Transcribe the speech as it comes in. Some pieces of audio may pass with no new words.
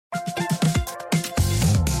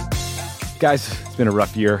Guys, it's been a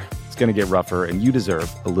rough year. It's going to get rougher, and you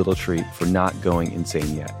deserve a little treat for not going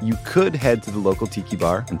insane yet. You could head to the local tiki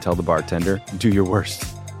bar and tell the bartender, do your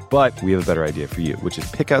worst. But we have a better idea for you, which is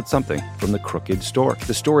pick out something from the Crooked store.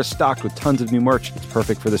 The store is stocked with tons of new merch. It's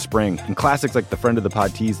perfect for the spring. And classics like the Friend of the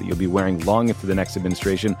Pod tees that you'll be wearing long into the next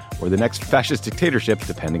administration or the next fascist dictatorship,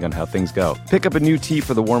 depending on how things go. Pick up a new tee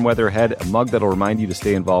for the warm weather ahead, a mug that'll remind you to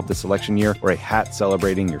stay involved this election year, or a hat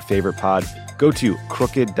celebrating your favorite pod. Go to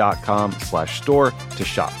crooked.com/store to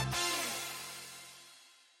shop.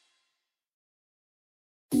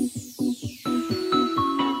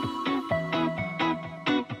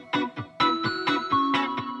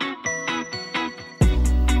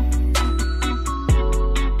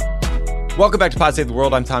 Welcome back to Pod Save the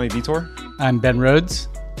World. I'm Tommy Vitor. I'm Ben Rhodes.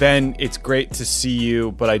 Ben, it's great to see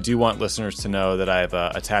you, but I do want listeners to know that I've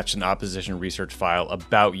attached an opposition research file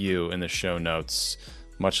about you in the show notes,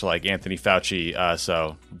 much like Anthony Fauci,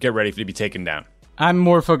 so get ready to be taken down. I'm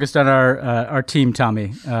more focused on our team,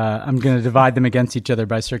 Tommy. I'm going to divide them against each other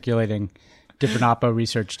by circulating different Oppo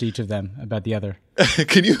research to each of them about the other.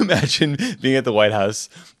 Can you imagine being at the White House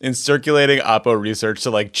and circulating Oppo research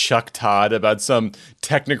to like Chuck Todd about some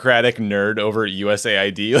technocratic nerd over at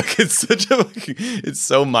USAID? Like it's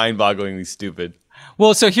so mind-bogglingly stupid.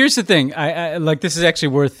 Well, so here's the thing. I like this is actually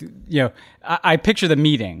worth, I picture the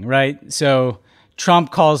meeting, right? So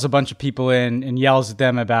Trump calls a bunch of people in and yells at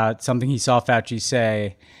them about something he saw Fauci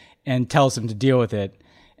say and tells them to deal with it.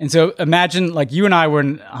 And so imagine like you and I were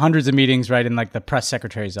in hundreds of meetings, right, in like the press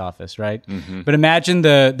secretary's office, right? Mm-hmm. But imagine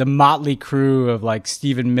the motley crew of like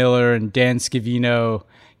Stephen Miller and Dan Scavino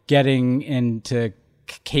getting into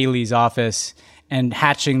Kayleigh's office and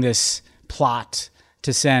hatching this plot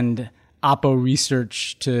to send Oppo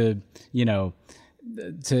research to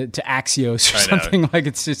Axios or something. Like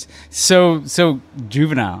it's just so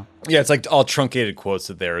juvenile. Yeah, it's like all truncated quotes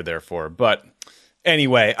that they're there for. But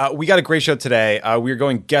anyway, we got a great show today. We are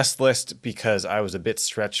going guest list because I was a bit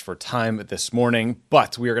stretched for time this morning,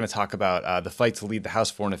 but we are going to talk about the fight to lead the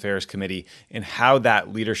House Foreign Affairs Committee and how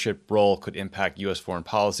that leadership role could impact U.S. foreign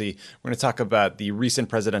policy. We're going to talk about the recent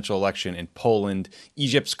presidential election in Poland,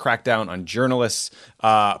 Egypt's crackdown on journalists,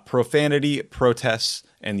 profanity, protests,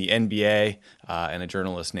 and the NBA, and a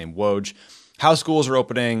journalist named Woj. How schools are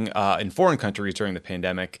opening in foreign countries during the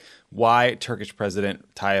pandemic, why Turkish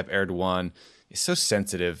President Tayyip Erdogan is so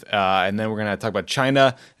sensitive. And then we're going to talk about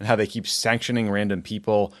China and how they keep sanctioning random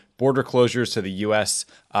people, border closures to the U.S.,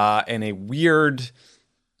 and a weird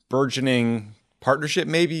burgeoning partnership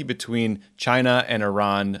maybe between China and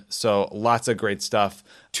Iran. So lots of great stuff.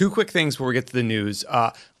 Two quick things before we get to the news.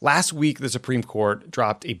 Last week, the Supreme Court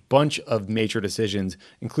dropped a bunch of major decisions,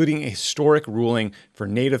 including a historic ruling for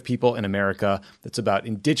Native people in America that's about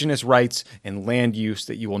indigenous rights and land use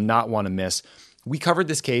that you will not want to miss. We covered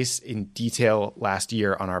this case in detail last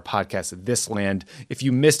year on our podcast, This Land. If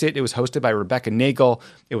you missed it, it was hosted by Rebecca Nagel.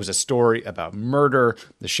 It was a story about murder,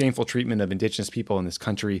 the shameful treatment of indigenous people in this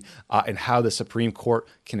country, and how the Supreme Court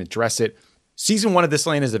can address it. Season 1 of This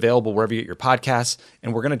Land is available wherever you get your podcasts,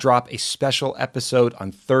 and we're going to drop a special episode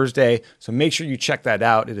on Thursday, so make sure you check that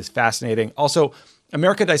out. It is fascinating. Also,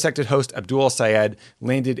 America Dissected host Abdul Sayed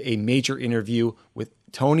landed a major interview with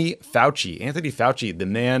Tony Fauci. Anthony Fauci, the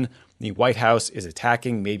man the White House is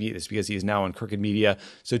attacking. Maybe it's because he is now on Crooked Media.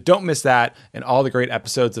 So don't miss that and all the great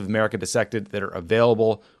episodes of America Dissected that are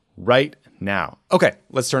available right now. Okay,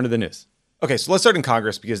 let's turn to the news. Okay, so let's start in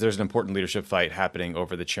Congress because there's an important leadership fight happening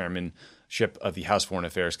over the chairmanship of the House Foreign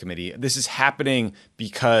Affairs Committee. This is happening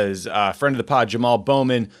because a friend of the pod, Jamal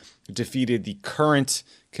Bowman, defeated the current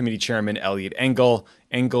committee chairman, Eliot Engel.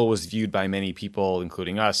 Engel was viewed by many people,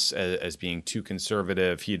 including us, as being too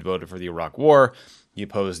conservative. He had voted for the Iraq War. He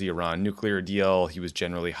opposed the Iran nuclear deal. He was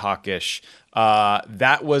generally hawkish.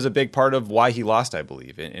 That was a big part of why he lost, I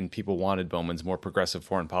believe, and people wanted Bowman's more progressive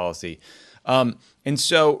foreign policy. And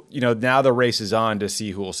so, now the race is on to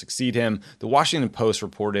see who will succeed him. The Washington Post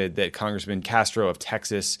reported that Congressman Castro of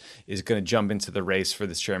Texas is going to jump into the race for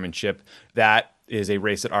this chairmanship. That is a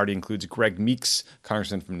race that already includes Greg Meeks,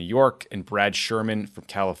 congressman from New York, and Brad Sherman from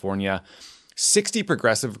California. 60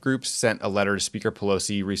 progressive groups sent a letter to Speaker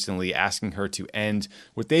Pelosi recently asking her to end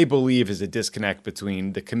what they believe is a disconnect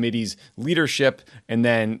between the committee's leadership and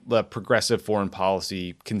then the progressive foreign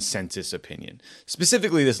policy consensus opinion.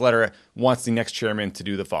 Specifically, this letter wants the next chairman to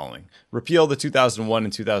do the following: repeal the 2001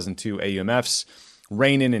 and 2002 AUMFs,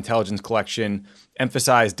 rein in intelligence collection,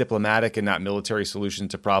 emphasize diplomatic and not military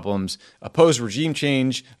solutions to problems, oppose regime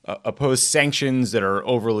change, oppose sanctions that are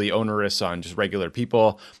overly onerous on just regular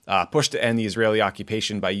people, push to end the Israeli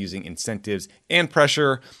occupation by using incentives and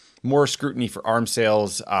pressure, more scrutiny for arms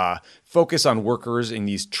sales, focus on workers in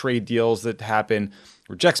these trade deals that happen,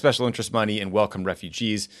 reject special interest money, and welcome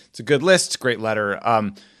refugees. It's a good list, great letter.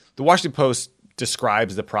 The Washington Post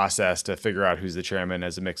describes the process to figure out who's the chairman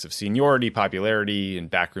as a mix of seniority, popularity, and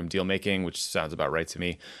backroom deal making, which sounds about right to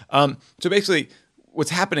me. So basically, what's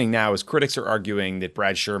happening now is critics are arguing that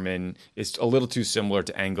Brad Sherman is a little too similar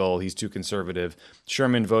to Engel. He's too conservative.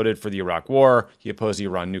 Sherman voted for the Iraq War. He opposed the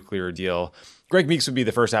Iran nuclear deal. Greg Meeks would be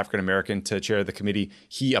the first African-American to chair the committee.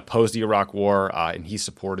 He opposed the Iraq War, and he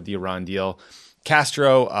supported the Iran deal.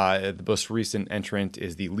 Castro, the most recent entrant,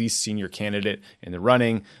 is the least senior candidate in the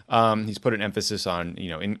running. He's put an emphasis on,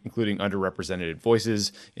 including underrepresented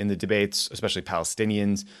voices in the debates, especially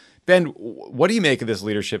Palestinians. Ben, what do you make of this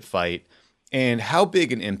leadership fight? And how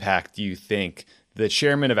big an impact do you think the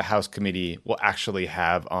chairman of a House committee will actually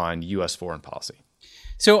have on U.S. foreign policy?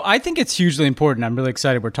 So I think it's hugely important. I'm really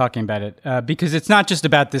excited we're talking about it because it's not just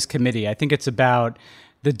about this committee. I think it's about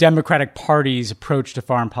the Democratic Party's approach to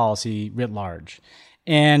foreign policy writ large.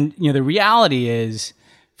 And, the reality is,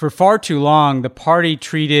 for far too long, the party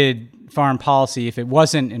treated foreign policy, if it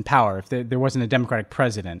wasn't in power, if there wasn't a Democratic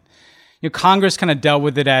president, Congress kind of dealt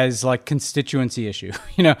with it as like constituency issue.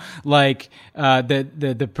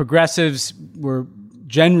 The progressives were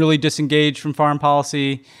generally disengaged from foreign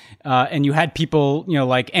policy, and you had people,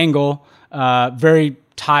 like Engel, very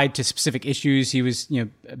tied to specific issues. He was,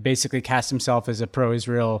 basically cast himself as a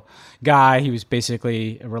pro-Israel guy. He was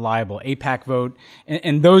basically a reliable AIPAC vote.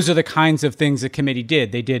 And those are the kinds of things the committee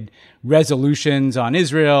did. They did resolutions on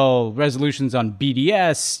Israel, resolutions on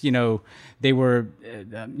BDS. They were,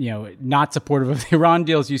 not supportive of the Iran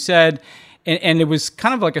deal, as you said. And it was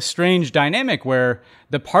kind of like a strange dynamic where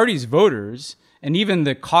the party's voters and even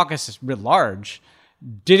the caucus writ large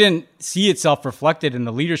didn't see itself reflected in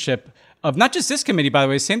the leadership of not just this committee, by the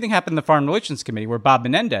way. Same thing happened in the Foreign Relations Committee, where Bob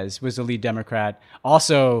Menendez was the lead Democrat,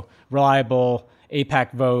 also reliable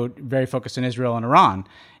AIPAC vote, very focused on Israel and Iran.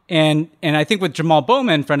 And I think with Jamal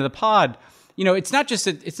Bowman, friend of the pod, it's not just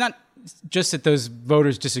that those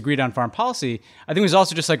voters disagreed on foreign policy. I think it was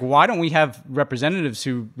also just like, why don't we have representatives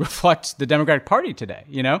who reflect the Democratic Party today,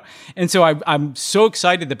 And so I'm so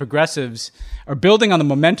excited that progressives are building on the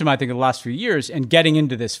momentum, I think, of the last few years and getting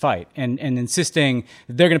into this fight and insisting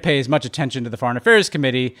that they're going to pay as much attention to the Foreign Affairs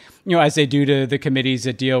Committee, as they do to the committees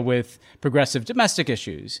that deal with progressive domestic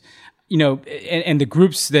issues. And the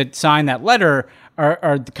groups that sign that letter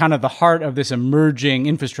are kind of the heart of this emerging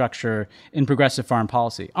infrastructure in progressive foreign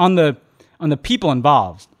policy. On the people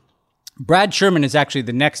involved, Brad Sherman is actually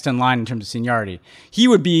the next in line in terms of seniority. He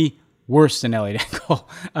would be worse than Eliot Engel.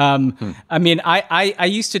 I mean, I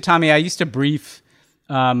used to brief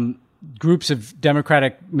groups of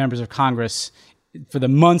Democratic members of Congress for the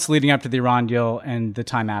months leading up to the Iran deal and the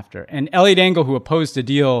time after. And Eliot Engel, who opposed the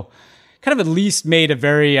deal, kind of at least made a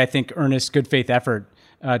very, I think, earnest, good faith effort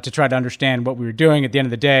to try to understand what we were doing. At the end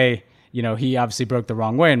of the day, he obviously broke the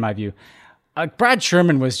wrong way, in my view. Brad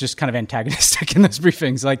Sherman was just kind of antagonistic in those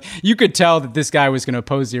briefings. Like, you could tell that this guy was going to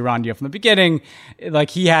oppose the Iran deal from the beginning. Like,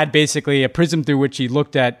 he had basically a prism through which he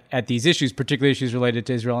looked at these issues, particularly issues related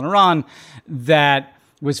to Israel and Iran, that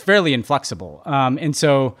was fairly inflexible. And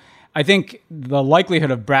so I think the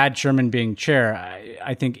likelihood of Brad Sherman being chair,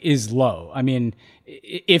 I think, is low. I mean,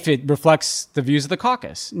 if it reflects the views of the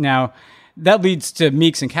caucus. Now, that leads to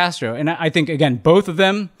Meeks and Castro. And I think, again, both of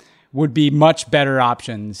them would be much better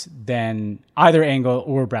options than either Engel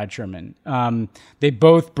or Brad Sherman. They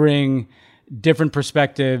both bring different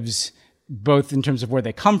perspectives, both in terms of where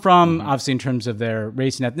they come from, obviously in terms of their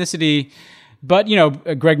race and ethnicity. But,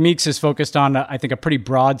 Greg Meeks is focused on, I think, a pretty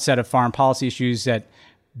broad set of foreign policy issues that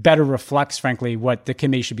better reflects, frankly, what the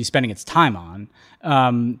committee should be spending its time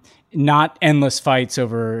on. Not endless fights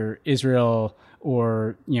over Israel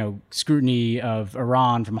or, scrutiny of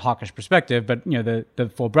Iran from a hawkish perspective, but,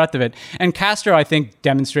 the full breadth of it. And Castro, I think,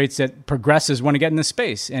 demonstrates that progressives want to get in this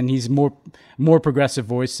space, and he's more progressive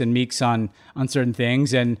voice than Meeks on certain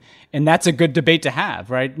things. And that's a good debate to have,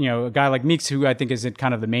 right? A guy like Meeks, who I think is in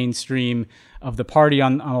kind of the mainstream of the party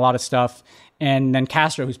on a lot of stuff, and then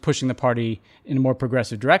Castro, who's pushing the party in a more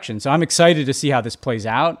progressive direction. So I'm excited to see how this plays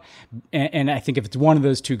out. And I think if it's one of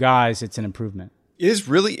those two guys, it's an improvement. It is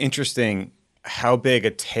really interesting how big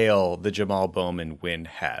a tail the Jamal Bowman win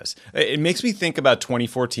has. It makes me think about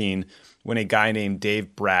 2014 when a guy named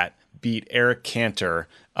Dave Bratt beat Eric Cantor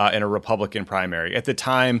in a Republican primary. At the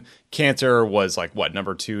time, Cantor was like,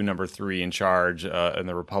 number 2, number 3 in charge on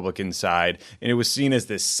the Republican side. And it was seen as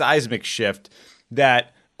this seismic shift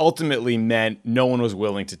that ultimately meant no one was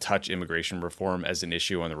willing to touch immigration reform as an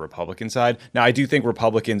issue on the Republican side. Now, I do think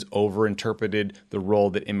Republicans overinterpreted the role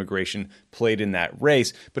that immigration played in that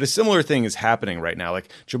race, but a similar thing is happening right now. Like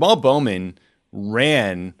Jamal Bowman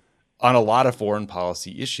ran on a lot of foreign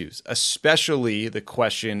policy issues, especially the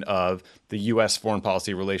question of the U.S. foreign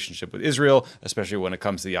policy relationship with Israel, especially when it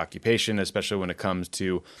comes to the occupation, especially when it comes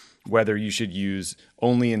to whether you should use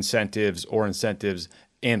only incentives or incentives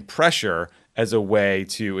and pressure as a way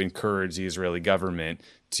to encourage the Israeli government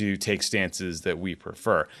to take stances that we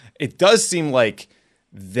prefer. It does seem like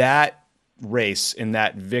that race and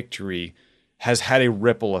that victory has had a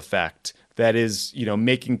ripple effect that is,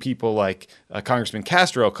 making people like Congressman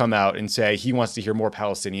Castro come out and say he wants to hear more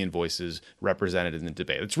Palestinian voices represented in the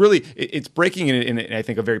debate. It's breaking in I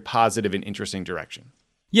think, a very positive and interesting direction.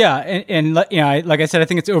 Yeah, and like I said, I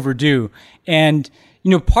think it's overdue. And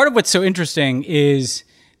part of what's so interesting is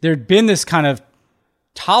there'd been this kind of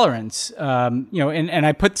tolerance, and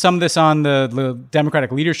I put some of this on the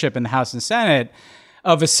Democratic leadership in the House and Senate,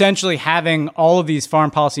 of essentially having all of these foreign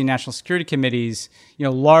policy and national security committees,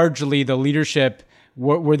 largely the leadership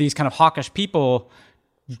were these kind of hawkish people,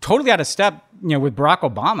 totally out of step, with Barack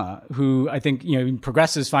Obama, who I think,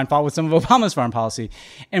 progressives find fault with some of Obama's foreign policy.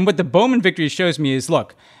 And what the Bowman victory shows me is,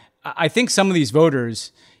 look, I think some of these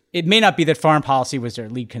voters, it may not be that foreign policy was their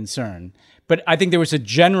lead concern, but I think there was a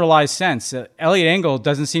generalized sense that Eliot Engel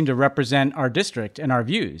doesn't seem to represent our district and our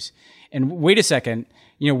views. And wait a second,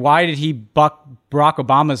 why did he buck Barack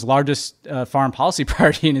Obama's largest foreign policy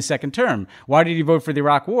priority in his second term? Why did he vote for the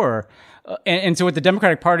Iraq War? And so what the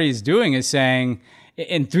Democratic Party is doing is saying,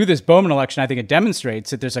 and through this Bowman election, I think it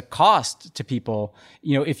demonstrates that there's a cost to people,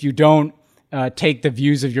 if you don't take the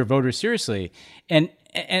views of your voters seriously. And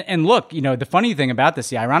look, the funny thing about this,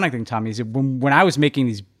 the ironic thing, Tommy, is that when I was making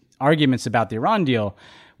these arguments about the Iran deal,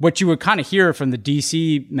 what you would kind of hear from the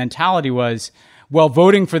DC mentality was, well,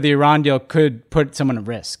 voting for the Iran deal could put someone at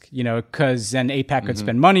risk, because then AIPAC could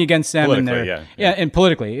spend money against them. And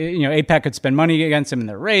politically, AIPAC could spend money against them in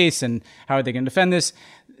their race, and how are they going to defend this?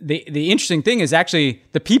 The interesting thing is actually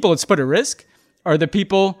the people it's put at risk are the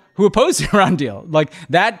people who oppose the Iran deal. Like,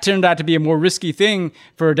 that turned out to be a more risky thing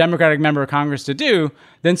for a Democratic member of Congress to do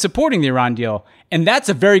than supporting the Iran deal. And that's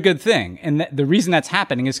a very good thing. And the reason that's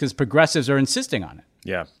happening is because progressives are insisting on it.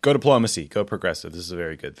 Yeah. Go diplomacy. Go progressive. This is a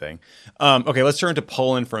very good thing. Okay, let's turn to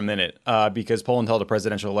Poland for a minute, because Poland held a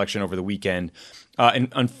presidential election over the weekend.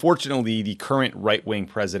 And unfortunately, the current right-wing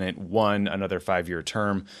president won another 5-year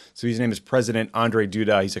term. So his name is President Andrzej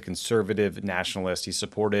Duda. He's a conservative nationalist. He's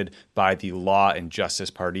supported by the Law and Justice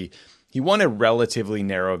Party. He won a relatively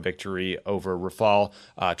narrow victory over Rafał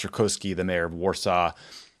Trzaskowski, the mayor of Warsaw.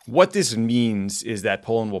 What this means is that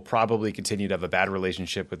Poland will probably continue to have a bad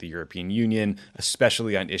relationship with the European Union,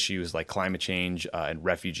 especially on issues like climate change and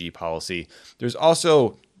refugee policy. There's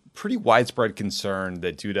also pretty widespread concern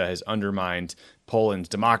that Duda has undermined Poland's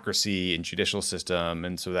democracy and judicial system,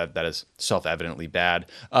 and so that is self-evidently bad.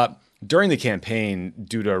 During the campaign,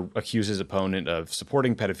 Duda accused his opponent of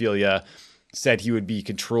supporting pedophilia, said he would be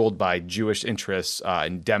controlled by Jewish interests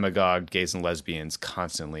and demagogued gays and lesbians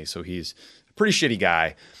constantly. So he's a pretty shitty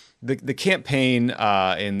guy. The campaign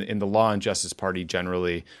in the Law and Justice Party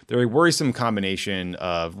generally, they're a worrisome combination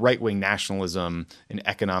of right-wing nationalism and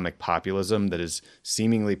economic populism that is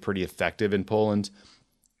seemingly pretty effective in Poland.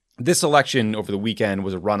 This election over the weekend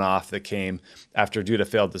was a runoff that came after Duda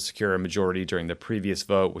failed to secure a majority during the previous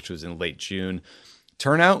vote, which was in late June.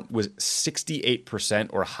 Turnout was 68%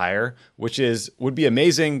 or higher, which would be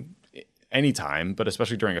amazing anytime, but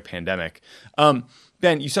especially during a pandemic.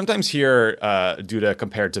 Ben, you sometimes hear Duda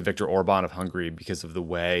compared to Viktor Orban of Hungary because of the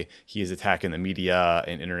way he is attacking the media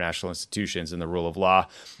and international institutions and the rule of law.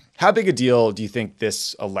 How big a deal do you think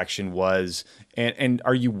this election was? And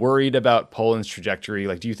are you worried about Poland's trajectory?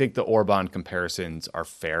 Like, do you think the Orban comparisons are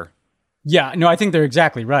fair? Yeah, no, I think they're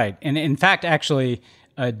exactly right. And in fact, actually,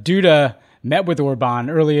 Duda met with Orban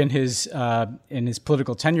early in his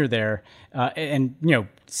political tenure there, and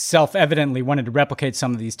self-evidently wanted to replicate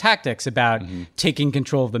some of these tactics about taking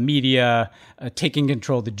control of the media, taking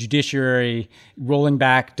control of the judiciary, rolling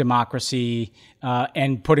back democracy,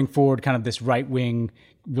 and putting forward kind of this right-wing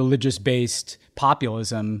religious-based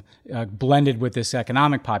populism blended with this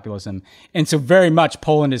economic populism. And so very much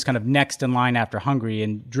Poland is kind of next in line after Hungary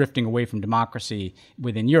and drifting away from democracy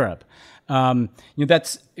within Europe.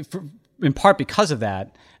 That's in part because of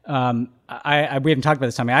that. We haven't talked about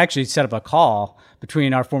this, Tommy. I actually set up a call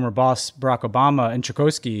between our former boss, Barack Obama, and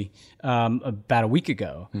Trzaskowski about a week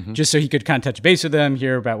ago, just so he could kind of touch base with them,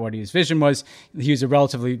 hear about what his vision was. He was a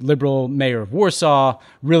relatively liberal mayor of Warsaw,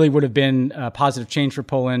 really would have been a positive change for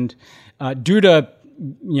Poland. Duda,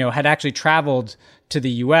 had actually traveled to the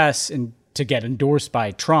U.S. and to get endorsed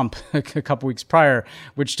by Trump a couple weeks prior,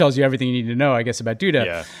 which tells you everything you need to know, I guess, about Duda.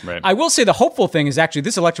 Yeah, right. I will say the hopeful thing is actually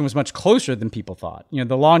this election was much closer than people thought.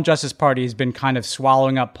 The Law and Justice Party has been kind of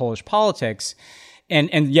swallowing up Polish politics.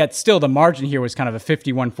 And yet still the margin here was kind of a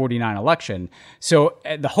 51-49 election. So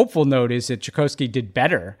the hopeful note is that Chakosky did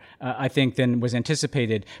better, I think, than was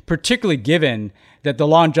anticipated, particularly given that the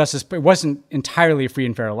Law and Justice, it wasn't entirely a free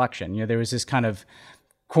and fair election. There was this kind of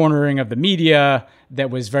cornering of the media that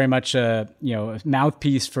was very much a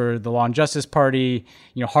mouthpiece for the Law and Justice Party.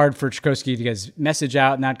 Hard for Chakosky to get his message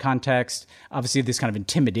out in that context. Obviously, this kind of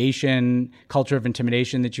intimidation, culture of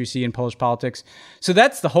intimidation that you see in Polish politics. So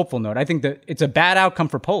that's the hopeful note. I think that it's a bad outcome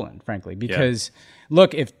for Poland, frankly, because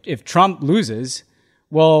look, if Trump loses,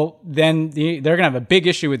 well, then they're going to have a big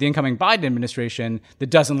issue with the incoming Biden administration that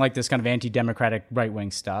doesn't like this kind of anti-democratic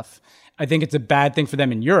right-wing stuff. I think it's a bad thing for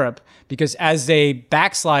them in Europe because as they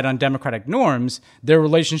backslide on democratic norms, their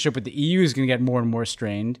relationship with the EU is going to get more and more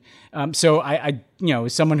strained. So I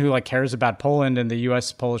as someone who cares about Poland and the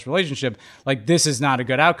U.S.-Polish relationship, this is not a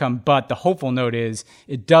good outcome. But the hopeful note is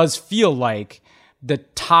it does feel like the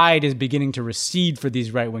tide is beginning to recede for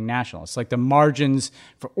these right-wing nationalists. The margins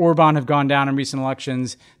for Orban have gone down in recent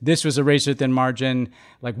elections. This was a razor-thin margin.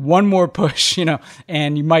 One more push,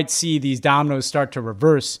 and you might see these dominoes start to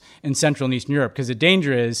reverse in Central and Eastern Europe. Because the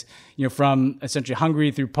danger is, from essentially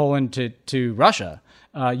Hungary through Poland to Russia,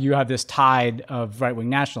 you have this tide of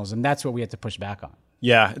right-wing nationalism. That's what we have to push back on.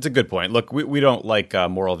 Yeah, it's a good point. Look, we don't like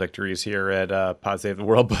moral victories here at Pod Save the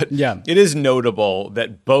World, but yeah, it is notable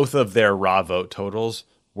that both of their raw vote totals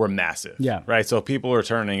were massive. Yeah. Right? So people are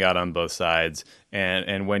turning out on both sides,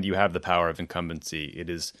 and when you have the power of incumbency, it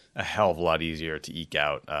is a hell of a lot easier to eke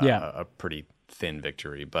out a pretty thin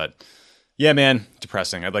victory. But yeah, man,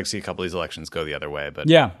 depressing. I'd like to see a couple of these elections go the other way. But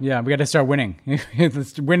yeah, we got to start winning.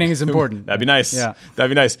 Winning is important. That'd be nice. Yeah. That'd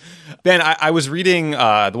be nice. Ben, I was reading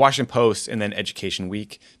the Washington Post and then Education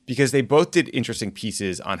Week because they both did interesting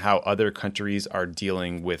pieces on how other countries are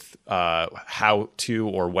dealing with how to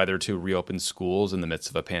or whether to reopen schools in the midst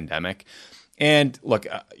of a pandemic. And look,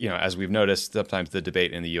 as we've noticed, sometimes the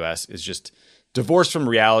debate in the U.S. is just divorced from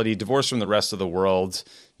reality, divorced from the rest of the world,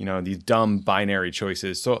 these dumb binary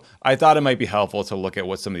choices. So I thought it might be helpful to look at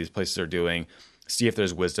what some of these places are doing, see if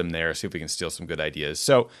there's wisdom there, see if we can steal some good ideas.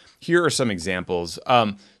 So here are some examples.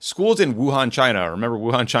 Schools in Wuhan, China, remember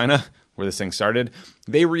Wuhan, China, where this thing started?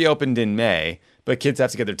 They reopened in May, but kids have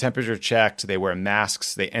to get their temperature checked. They wear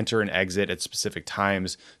masks. They enter and exit at specific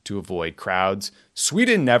times to avoid crowds.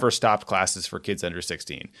 Sweden never stopped classes for kids under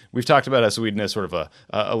 16. We've talked about how Sweden has sort of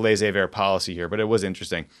a laissez-faire policy here, but it was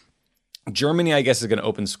interesting. Germany, I guess, is going to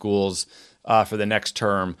open schools for the next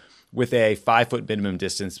term with a 5-foot minimum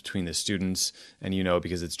distance between the students. And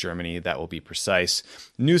because it's Germany, that will be precise.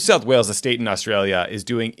 New South Wales, a state in Australia, is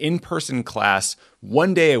doing in-person class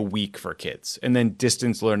 1 day a week for kids and then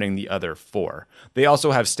distance learning the other 4. They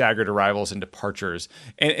also have staggered arrivals and departures.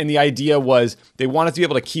 And the idea was they wanted to be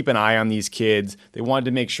able to keep an eye on these kids. They wanted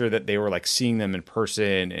to make sure that they were seeing them in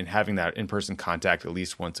person and having that in-person contact at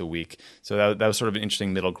least once a week. So that was sort of an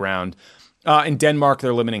interesting middle ground. In Denmark,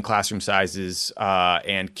 they're limiting classroom sizes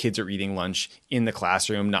and kids are eating lunch in the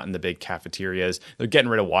classroom, not in the big cafeterias. They're getting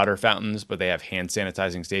rid of water fountains, but they have hand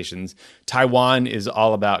sanitizing stations. Taiwan is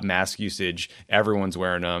all about mask usage. Everyone's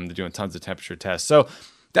wearing them. They're doing tons of temperature tests. So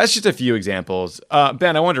that's just a few examples.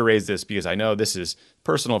 Ben, I wanted to raise this because I know this is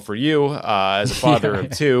personal for you as a father of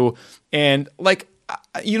 2. And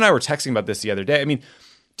you and I were texting about this the other day. I mean,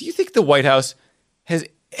 do you think the White House has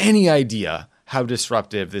any idea how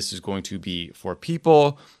disruptive this is going to be for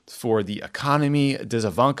people, for the economy? Does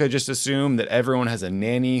Ivanka just assume that everyone has a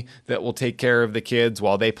nanny that will take care of the kids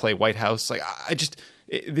while they play White House?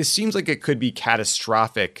 This seems like it could be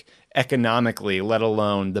catastrophic economically, let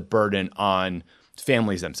alone the burden on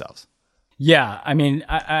families themselves. Yeah, I mean,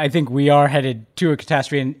 I think we are headed to a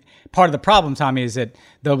catastrophe. And part of the problem, Tommy, is that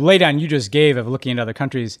the laydown you just gave of looking at other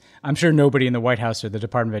countries, I'm sure nobody in the White House or the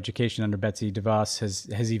Department of Education under Betsy DeVos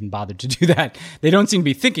has even bothered to do that. They don't seem to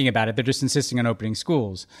be thinking about it. They're just insisting on opening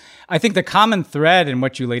schools. I think the common thread in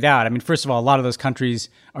what you laid out, I mean, first of all, a lot of those countries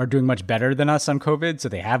are doing much better than us on COVID, so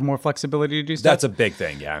they have more flexibility to do stuff. That's a big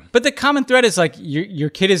thing, yeah. But the common thread is your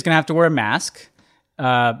kid is going to have to wear a mask.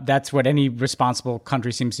 That's what any responsible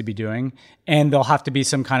country seems to be doing. And there'll have to be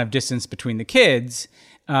some kind of distance between the kids.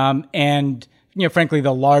 And, frankly,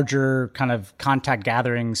 the larger kind of contact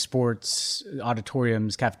gathering, sports,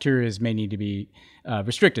 auditoriums, cafeterias may need to be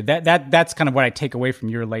restricted. That's kind of what I take away from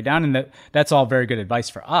your lay down. And that's all very good advice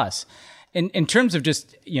for us. In terms of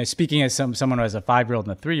just, speaking as someone who has a 5-year-old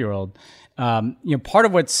and a 3-year-old, part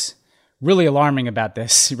of what's really alarming about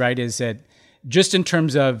this, right, is that just in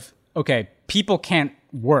terms of, okay, people can't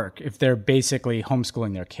work if they're basically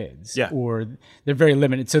homeschooling their kids, or they're very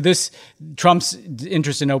limited. So this Trump's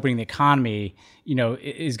interest in opening the economy,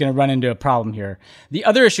 is going to run into a problem here. The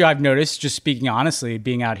other issue I've noticed, just speaking honestly,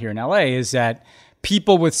 being out here in LA, is that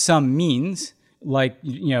people with some means, like,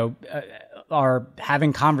 are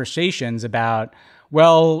having conversations about,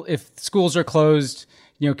 well, if schools are closed,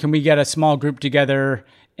 can we get a small group together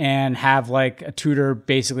and have like a tutor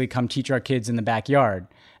basically come teach our kids in the backyard?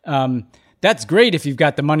 That's great if you've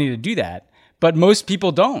got the money to do that, but most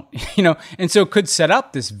people don't, and so it could set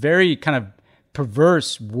up this very kind of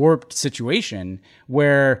perverse, warped situation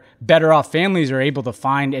where better off families are able to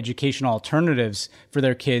find educational alternatives for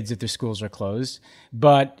their kids if their schools are closed,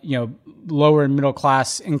 but lower and middle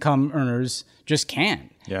class income earners just can't.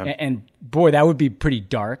 Yeah. And boy, that would be pretty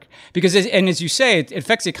dark because, as you say, it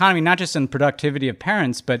affects the economy, not just in productivity of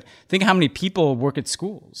parents, but think how many people work at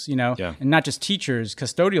schools, and not just teachers,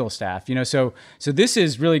 custodial staff, so this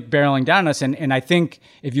is really barreling down on us. And I think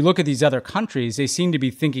if you look at these other countries, they seem to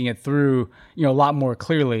be thinking it through, a lot more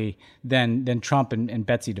clearly than Trump and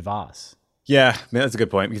Betsy DeVos. Yeah, that's a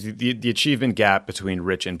good point, because the achievement gap between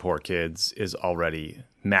rich and poor kids is already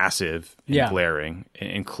massive and glaring,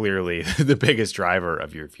 and clearly the biggest driver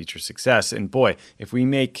of your future success. And boy, if we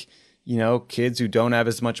make, kids who don't have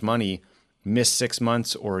as much money miss 6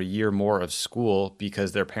 months or a year more of school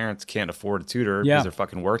because their parents can't afford a tutor because they're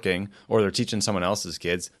fucking working, or they're teaching someone else's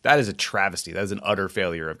kids, that is a travesty. That is an utter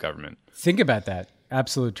failure of government. Think about that.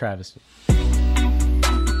 Absolute travesty.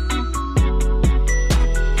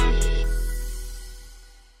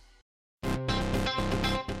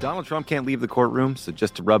 Donald Trump can't leave the courtroom, so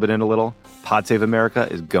just to rub it in a little, Pod Save America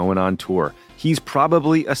is going on tour. He's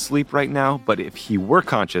probably asleep right now, but if he were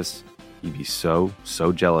conscious, he'd be so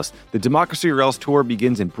jealous. The Democracy or Else tour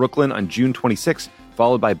begins in Brooklyn on June 26th,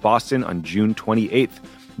 followed by Boston on June 28th.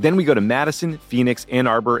 Then we go to Madison, Phoenix, Ann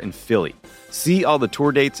Arbor, and Philly. See all the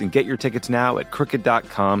tour dates and get your tickets now at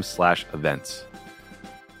crooked.com/events.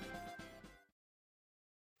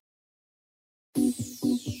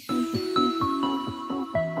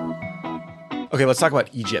 Okay, let's talk about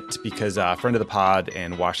Egypt, because a friend of the pod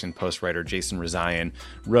and Washington Post writer Jason Rezaian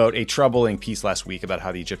wrote a troubling piece last week about how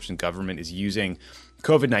the Egyptian government is using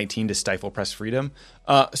COVID-19 to stifle press freedom.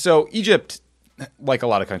 So Egypt, like a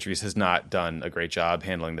lot of countries, has not done a great job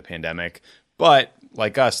handling the pandemic. But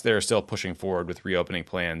like us, they're still pushing forward with reopening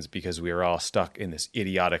plans because we are all stuck in this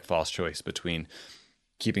idiotic false choice between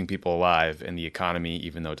keeping people alive and the economy,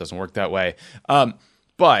 even though it doesn't work that way.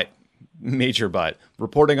 Major but,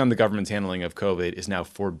 reporting on the government's handling of COVID is now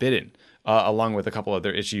forbidden, along with a couple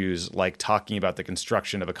other issues like talking about the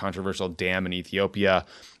construction of a controversial dam in Ethiopia,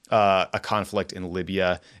 a conflict in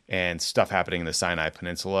Libya, and stuff happening in the Sinai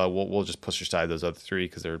Peninsula. We'll just push aside those other three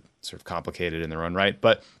because they're sort of complicated in their own right.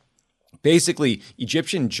 But basically,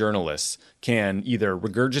 Egyptian journalists can either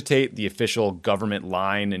regurgitate the official government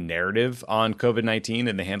line and narrative on COVID-19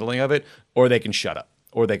 and the handling of it, or they can shut up,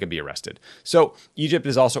 or they could be arrested. So Egypt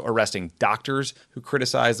is also arresting doctors who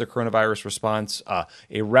criticize the coronavirus response.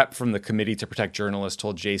 A rep from the Committee to Protect Journalists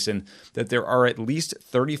told Jason that there are at least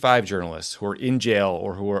 35 journalists who are in jail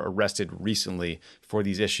or who were arrested recently for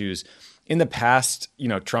these issues. In the past,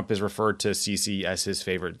 Trump has referred to Sisi as his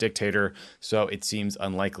favorite dictator, so it seems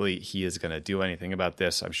unlikely he is going to do anything about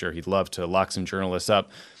this. I'm sure he'd love to lock some journalists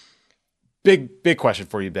up. Big question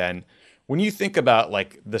for you, Ben. When you think about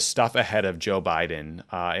like the stuff ahead of Joe Biden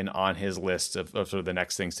and on his list of sort of the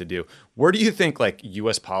next things to do, where do you think like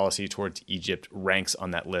U.S. policy towards Egypt ranks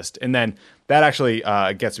on that list? And then that actually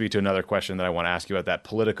gets me to another question that I want to ask you about that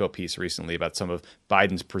Politico piece recently about some of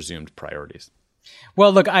Biden's presumed priorities.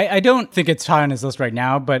 Well, look, I don't think it's high on his list right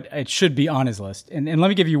now, but it should be on his list. And let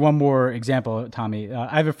me give you one more example, Tommy.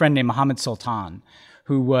 I have a friend named Mohammed Sultan,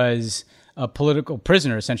 who was a political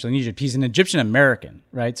prisoner, essentially, in Egypt. He's an Egyptian American,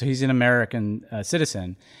 right? So he's an American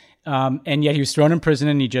citizen. And yet he was thrown in prison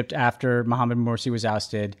in Egypt after Mohammed Morsi was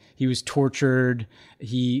ousted. He was tortured.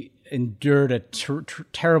 He endured a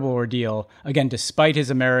terrible ordeal, again, despite his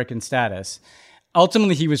American status.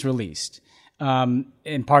 Ultimately, he was released,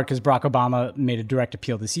 in part because Barack Obama made a direct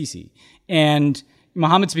appeal to Sisi. And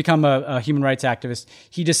Mohammed's become a human rights activist.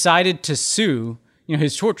 He decided to sue,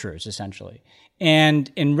 his torturers, essentially.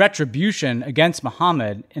 And in retribution against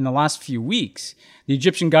Mohammed, in the last few weeks, the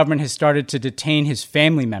Egyptian government has started to detain his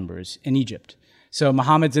family members in Egypt. So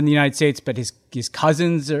Mohammed's in the United States, but his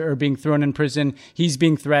cousins are being thrown in prison. He's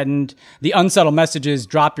being threatened. The unsubtle message is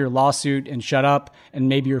drop your lawsuit and shut up, and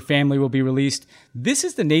maybe your family will be released. This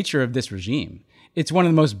is the nature of this regime. it's one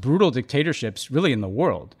of the most brutal dictatorships really in the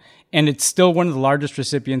world. And it's still one of the largest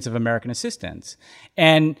recipients of American assistance.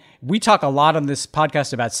 And we talk a lot on this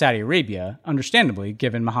podcast about Saudi Arabia, understandably,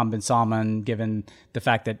 given Mohammed bin Salman, given the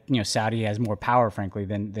fact that, Saudi has more power, frankly,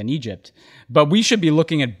 than Egypt. But we should be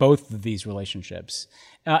looking at both of these relationships.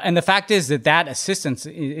 And the fact is that assistance,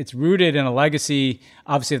 it's rooted in a legacy,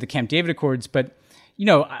 obviously, of the Camp David Accords, but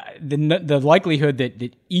the likelihood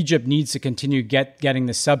that Egypt needs to continue getting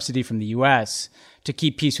the subsidy from the U.S. to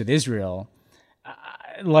keep peace with Israel,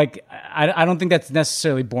 I don't think that's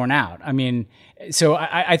necessarily borne out. I mean, so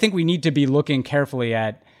I think we need to be looking carefully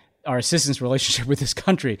at our assistance relationship with this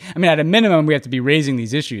country. I mean, at a minimum, we have to be raising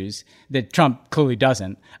these issues that Trump clearly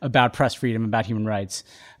doesn't, about press freedom, about human rights.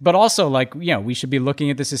 But also, we should be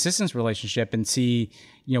looking at this assistance relationship and see,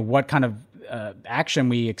 what kind of action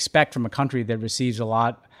we expect from a country that receives a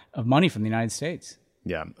lot of money from the United States.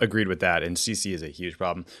 Yeah, agreed with that. And CC is a huge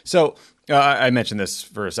problem. So I mentioned this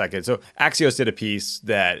for a second. So Axios did a piece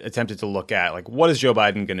that attempted to look at what is Joe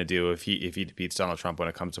Biden going to do if he defeats Donald Trump when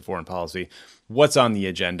it comes to foreign policy? What's on the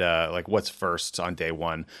agenda? What's first on day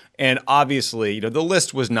one? And obviously, the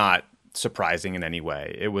list was not surprising in any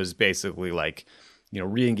way. It was basically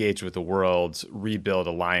re-engage with the world, rebuild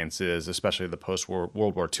alliances, especially the post-World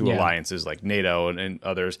War II alliances like NATO and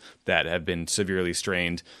others that have been severely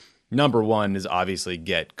strained. Number one is obviously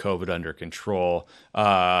get COVID under control.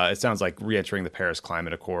 It sounds like re-entering the Paris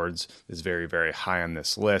Climate Accords is very, very high on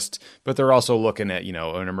this list. But they're also looking at,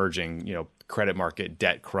 an emerging, credit market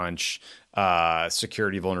debt crunch,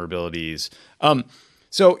 security vulnerabilities.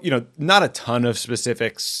 So, not a ton of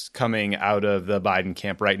specifics coming out of the Biden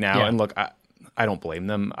camp right now. Yeah. And look, I don't blame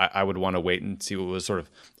them. I would want to wait and see what was sort of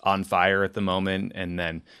on fire at the moment and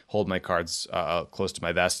then hold my cards close to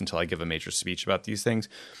my vest until I give a major speech about these things.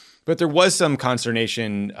 But there was some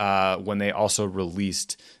consternation when they also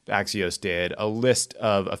released, Axios did, a list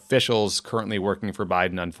of officials currently working for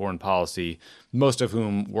Biden on foreign policy, most of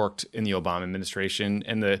whom worked in the Obama administration.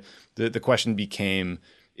 And the question became,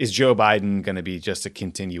 is Joe Biden going to be just a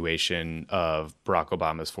continuation of Barack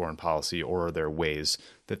Obama's foreign policy, or are there ways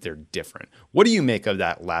that they're different? What do you make of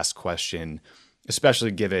that last question,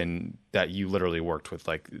 especially given that you literally worked with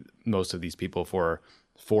most of these people for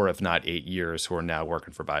 4, if not 8 years, who are now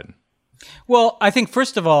working for Biden? Well, I think,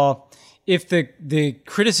 first of all, if the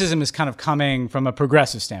criticism is kind of coming from a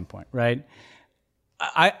progressive standpoint, right?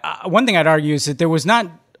 One thing I'd argue is that there was not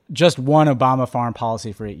just one Obama foreign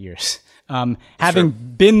policy for 8 years. Having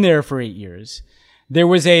been there for 8 years, there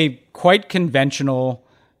was a quite conventional,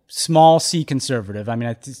 small c conservative, I mean,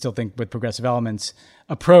 I still think with progressive elements,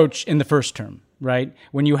 approach in the first term. Right?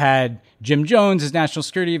 When you had Jim Jones as national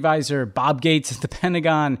security advisor, Bob Gates at the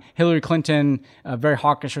Pentagon, Hillary Clinton, very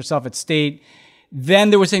hawkish herself at state, then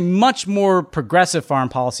there was a much more progressive foreign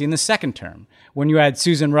policy in the second term. When you had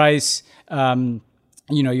Susan Rice, you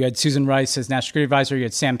had Susan Rice as national security advisor, you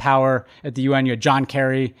had Sam Power at the UN, you had John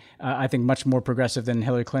Kerry, I think much more progressive than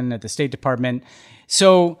Hillary Clinton at the State Department.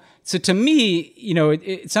 So to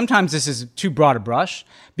me, sometimes this is too broad a brush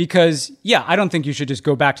because, I don't think you should just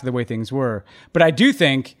go back to the way things were. But I do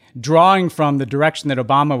think drawing from the direction that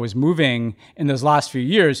Obama was moving in those last few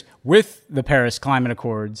years with the Paris Climate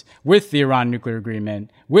Accords, with the Iran nuclear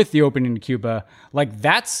agreement, with the opening to Cuba,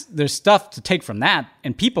 there's stuff to take from that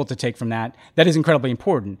and people to take from that is incredibly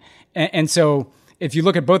important. And so if you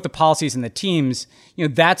look at both the policies and the teams,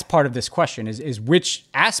 that's part of this question is which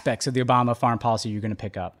aspects of the Obama foreign policy you're going to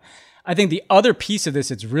pick up. I think the other piece of this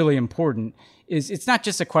that's really important is it's not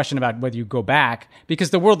just a question about whether you go back, because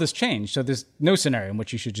the world has changed. So there's no scenario in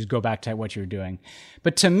which you should just go back to what you were doing.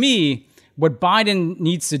 But to me, what Biden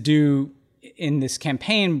needs to do in this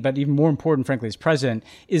campaign, but even more important, frankly, as president,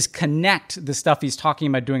 is connect the stuff he's talking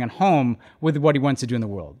about doing at home with what he wants to do in the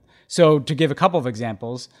world. So to give a couple of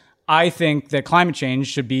examples, I think that climate change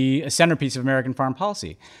should be a centerpiece of American foreign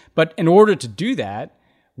policy. But in order to do that,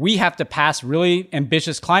 we have to pass really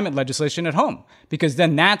ambitious climate legislation at home, because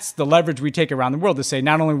then that's the leverage we take around the world to say,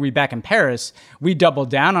 not only are we back in Paris, we double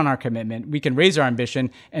down on our commitment, we can raise our ambition,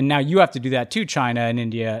 and now you have to do that too, China and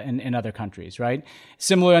India and other countries, right?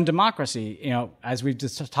 Similar on democracy, as we've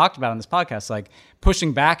just talked about on this podcast,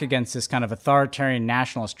 pushing back against this kind of authoritarian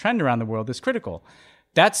nationalist trend around the world is critical.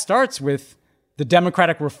 That starts with the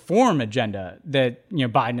democratic reform agenda that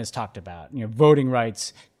Biden has talked about, voting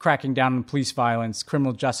rights, cracking down on police violence,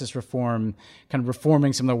 criminal justice reform, kind of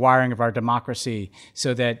reforming some of the wiring of our democracy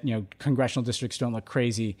so that congressional districts don't look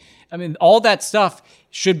crazy. I mean, all that stuff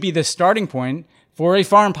should be the starting point for a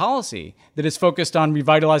foreign policy that is focused on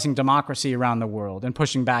revitalizing democracy around the world and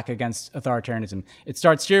pushing back against authoritarianism. It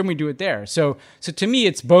starts here and we do it there. So to me,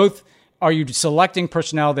 it's both are you selecting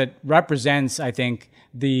personnel that represents, I think,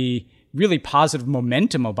 the really positive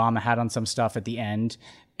momentum Obama had on some stuff at the end,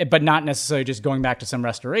 but not necessarily just going back to some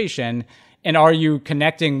restoration? And are you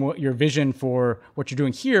connecting your vision for what you're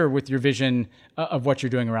doing here with your vision of what you're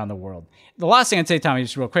doing around the world? The last thing I'd say, Tommy,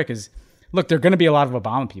 just real quick is, look, there are going to be a lot of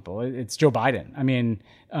Obama people. It's Joe Biden. I mean,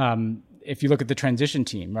 if you look at the transition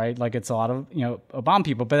team, right? Like it's a lot of, Obama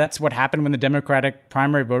people, but that's what happened when the Democratic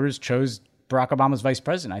primary voters chose Barack Obama's vice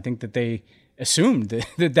president. I think that they assumed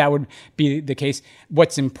that would be the case.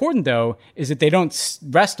 What's important, though, is that they don't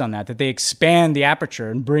rest on that they expand the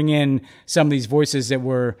aperture and bring in some of these voices that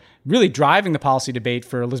were really driving the policy debate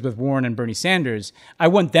for Elizabeth Warren and Bernie Sanders. I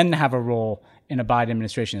want them to have a role in a Biden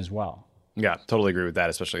administration as well. Yeah, totally agree with that,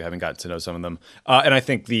 especially having gotten to know some of them. And I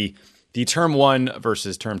think the term one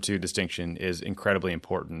versus term two distinction is incredibly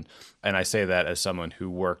important. And I say that as someone who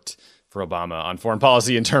worked for Obama on foreign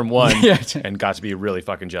policy in term one and got to be really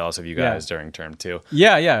fucking jealous of you guys during term two.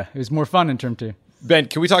 Yeah. It was more fun in term two. Ben,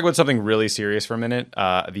 can we talk about something really serious for a minute?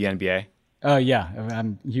 The NBA? Yeah.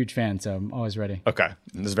 I'm a huge fan, so I'm always ready. Okay.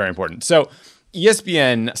 This is very important. So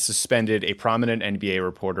ESPN suspended a prominent NBA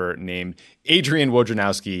reporter named Adrian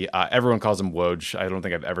Wojnarowski. Everyone calls him Woj. I don't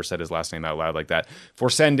think I've ever said his last name out loud like that. For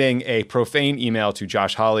sending a profane email to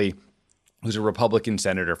Josh Hawley, who's a Republican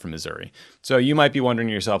senator from Missouri. So you might be wondering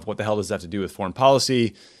to yourself, what the hell does that have to do with foreign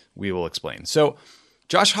policy? We will explain. So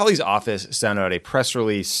Josh Hawley's office sent out a press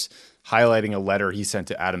release highlighting a letter he sent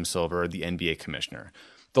to Adam Silver, the NBA commissioner.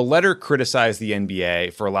 The letter criticized the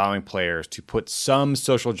NBA for allowing players to put some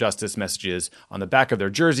social justice messages on the back of their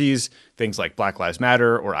jerseys, things like Black Lives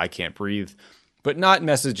Matter or I Can't Breathe, but not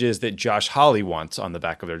messages that Josh Hawley wants on the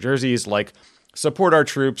back of their jerseys, like support our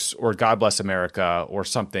troops or God bless America or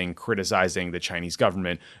something criticizing the Chinese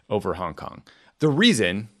government over Hong Kong. The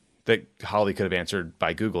reason that Hawley could have answered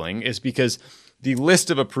by Googling is because the list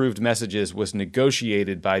of approved messages was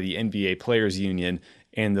negotiated by the NBA Players Union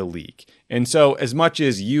and the league. And so as much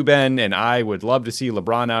as you, Ben, and I would love to see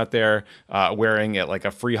LeBron out there wearing like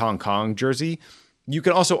a Free Hong Kong jersey, you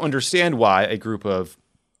can also understand why a group of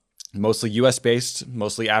mostly US-based,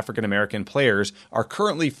 mostly African-American players are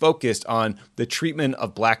currently focused on the treatment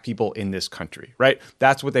of black people in this country, right?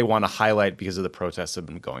 That's what they want to highlight because of the protests that have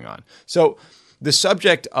been going on. So the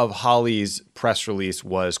subject of Hawley's press release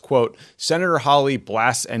was, quote, Senator Hawley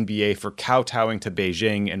blasts NBA for kowtowing to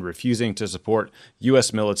Beijing and refusing to support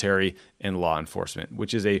U.S. military and law enforcement,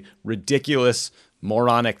 which is a ridiculous,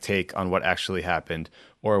 moronic take on what actually happened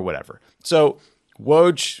or whatever. So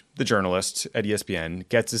Woj, the journalist at ESPN,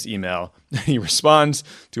 gets this email. He responds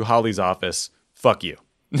to Hawley's office, fuck you.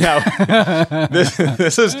 Now, this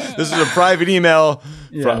is a private email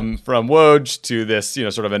from Woj to this,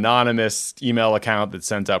 sort of anonymous email account that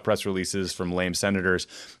sends out press releases from lame senators.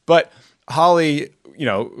 But Hawley,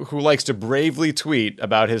 who likes to bravely tweet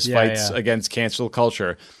about his fights against cancel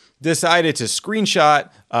culture, decided to screenshot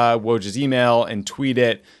Woj's email and tweet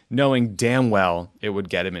it, knowing damn well it would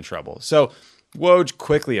get him in trouble. So Woj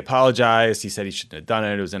quickly apologized. He said he shouldn't have done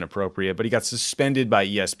it. It was inappropriate, but he got suspended by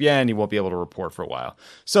ESPN. He won't be able to report for a while.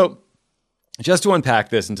 So just to unpack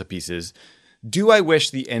this into pieces, do I wish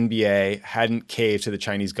the NBA hadn't caved to the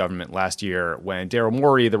Chinese government last year when Daryl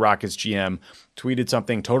Morey, the Rockets GM, tweeted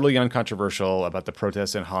something totally uncontroversial about the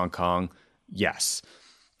protests in Hong Kong? Yes.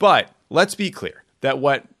 But let's be clear that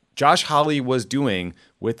what Josh Hawley was doing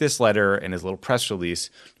with this letter and his little press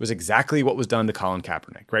release was exactly what was done to Colin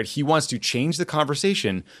Kaepernick, right? He wants to change the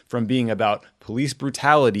conversation from being about police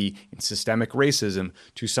brutality and systemic racism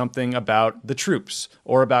to something about the troops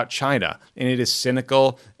or about China. And it is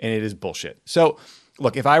cynical and it is bullshit. So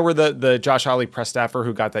look, if I were the Josh Hawley press staffer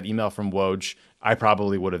who got that email from Woj, I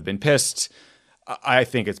probably would have been pissed. I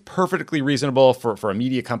think it's perfectly reasonable for a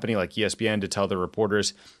media company like ESPN to tell their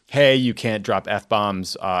reporters, hey, you can't drop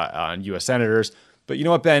F-bombs on U.S. senators. But you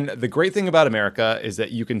know what, Ben? The great thing about America is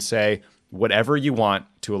that you can say whatever you want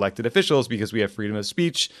to elected officials because we have freedom of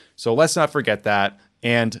speech. So let's not forget that.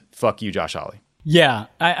 And fuck you, Josh Hawley. Yeah.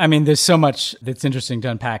 I mean, there's so much that's interesting to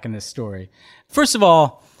unpack in this story. First of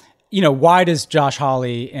all, why does Josh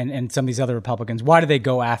Hawley and some of these other Republicans, why do they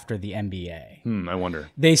go after the NBA? I wonder.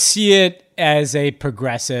 They see it as a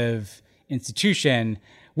progressive institution,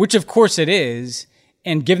 which of course it is.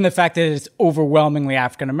 And given the fact that it's overwhelmingly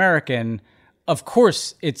African-American, of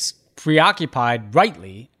course it's preoccupied,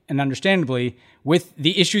 rightly and understandably, with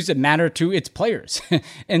the issues that matter to its players.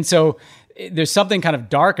 And so there's something kind of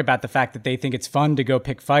dark about the fact that they think it's fun to go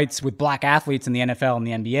pick fights with black athletes in the NFL and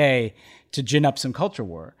the NBA to gin up some culture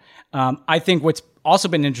war. I think what's also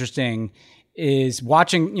been interesting is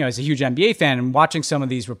watching, as a huge NBA fan and watching some of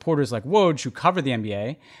these reporters like Woj who cover the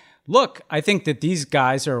NBA, look, I think that these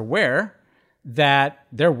guys are aware that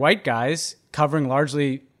they're white guys covering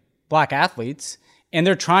largely black athletes, and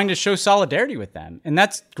they're trying to show solidarity with them. And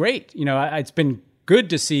that's great. It's been good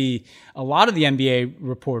to see a lot of the NBA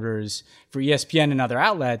reporters for ESPN and other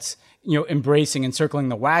outlets, embracing and circling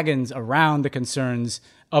the wagons around the concerns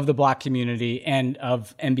of the black community and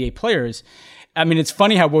of NBA players. I mean, it's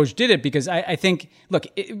funny how Woj did it, because I think, look,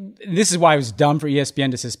 this is why it was dumb for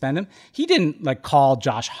ESPN to suspend him. He didn't call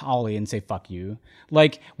Josh Hawley and say, fuck you.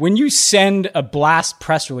 When you send a blast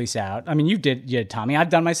press release out, I mean, you did, Tommy, I've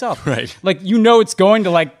done myself. Right. It's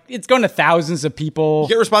going to thousands of people.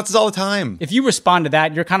 You get responses all the time. If you respond to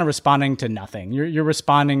that, you're kind of responding to nothing. You're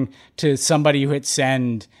responding to somebody who hit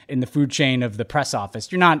send in the food chain of the press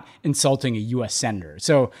office. You're not insulting a U.S. senator.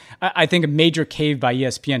 So I think a major cave by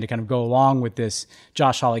ESPN to kind of go along with this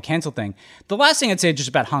Josh Hawley cancel thing. The last thing I'd say just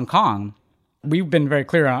about Hong Kong, we've been very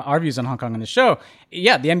clear on our views on Hong Kong on the show.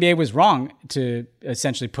 Yeah, the NBA was wrong to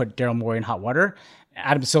essentially put Daryl Morey in hot water.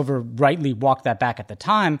 Adam Silver rightly walked that back at the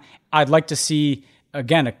time. I'd like to see,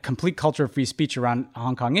 again, a complete culture of free speech around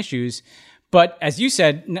Hong Kong issues. But as you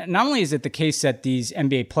said, not only is it the case that these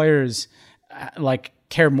NBA players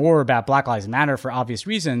care more about Black Lives Matter for obvious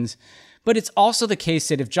reasons, but it's also the case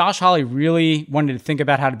that if Josh Hawley really wanted to think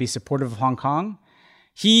about how to be supportive of Hong Kong,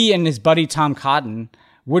 he and his buddy Tom Cotton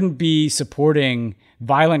wouldn't be supporting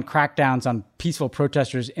violent crackdowns on peaceful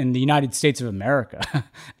protesters in the United States of America.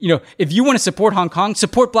 If you want to support Hong Kong,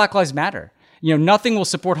 support Black Lives Matter. Nothing will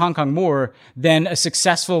support Hong Kong more than a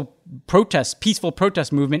successful peaceful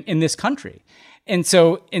protest movement in this country. And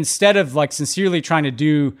so instead of sincerely trying to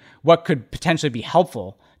do what could potentially be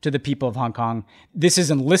helpful to the people of Hong Kong, this is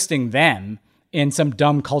enlisting them in some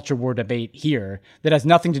dumb culture war debate here that has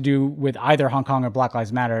nothing to do with either Hong Kong or Black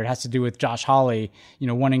Lives Matter. It has to do with Josh Hawley,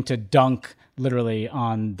 wanting to dunk literally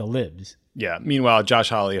on the libs. Yeah. Meanwhile, Josh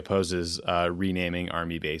Hawley opposes renaming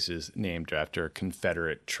army bases named after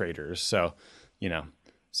Confederate traitors. So,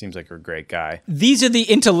 seems like you're a great guy. These are the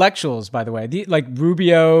intellectuals, by the way.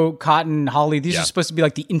 Rubio, Cotton, Hawley, these are supposed to be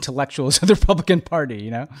the intellectuals of the Republican Party,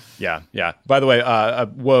 Yeah, yeah. By the way,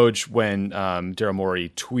 Woj, when Daryl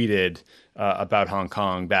Morey tweeted about Hong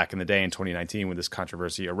Kong back in the day in 2019 when this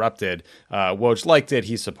controversy erupted, Woj liked it.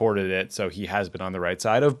 He supported it. So he has been on the right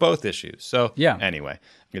side of both issues. So anyway,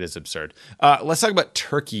 it is absurd. Let's talk about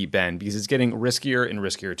Turkey, Ben, because it's getting riskier and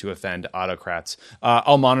riskier to offend autocrats.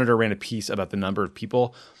 Al Monitor ran a piece about the number of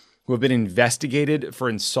people who have been investigated for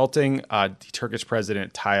insulting the Turkish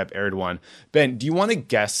president Tayyip Erdogan. Ben, do you want to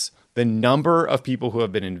guess the number of people who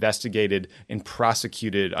have been investigated and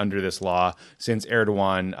prosecuted under this law since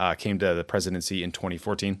Erdogan came to the presidency in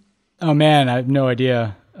 2014? Oh, man, I have no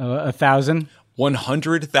idea. 1,000?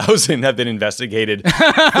 100,000 have been investigated.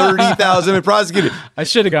 30,000 have been prosecuted. I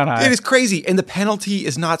should have gone higher. It is crazy. And the penalty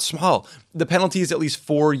is not small. The penalty is at least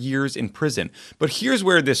 4 years in prison. But here's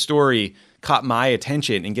where this story caught my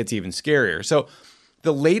attention and gets even scarier. So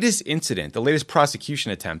the latest incident, the latest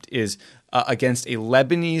prosecution attempt is against a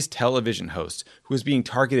Lebanese television host who is being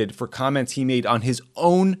targeted for comments he made on his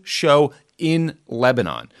own show in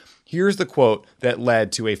Lebanon. Here's the quote that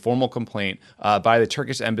led to a formal complaint by the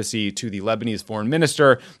Turkish embassy to the Lebanese foreign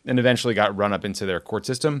minister and eventually got run up into their court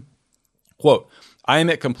system. Quote, "I am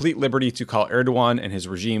at complete liberty to call Erdogan and his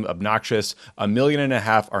regime obnoxious. 1.5 million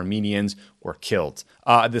Armenians were killed."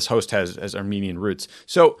 This host has Armenian roots.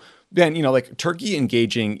 So then, Turkey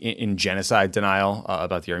engaging in genocide denial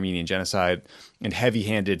about the Armenian genocide and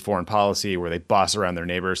heavy-handed foreign policy where they boss around their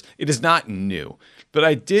neighbors, it is not new. But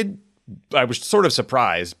I was sort of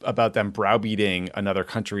surprised about them browbeating another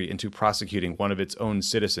country into prosecuting one of its own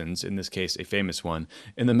citizens, in this case, a famous one,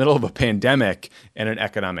 in the middle of a pandemic and an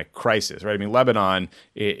economic crisis, right? I mean, Lebanon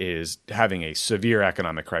is having a severe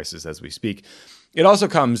economic crisis as we speak. It also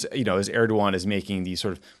comes, as Erdogan is making these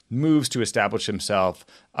sort of moves to establish himself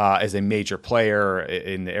as a major player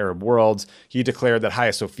in the Arab world. He declared that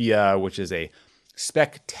Hagia Sophia, which is a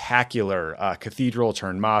spectacular cathedral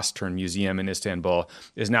turned mosque turned museum in Istanbul,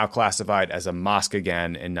 is now classified as a mosque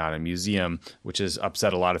again and not a museum, which has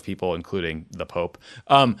upset a lot of people, including the Pope.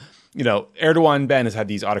 Erdogan, Ben, has had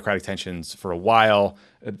these autocratic tensions for a while,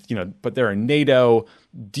 but they're in NATO.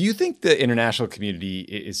 Do you think the international community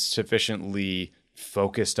is sufficiently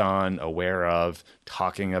focused on, aware of,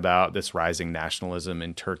 talking about this rising nationalism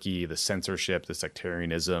in Turkey, the censorship, the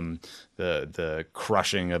sectarianism, the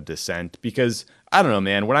crushing of dissent? Because I don't know,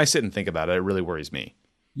 man, when I sit and think about it, it really worries me.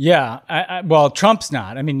 Yeah, well, Trump's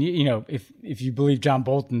not. I mean, if you believe John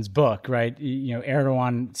Bolton's book, right?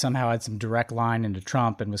 Erdogan somehow had some direct line into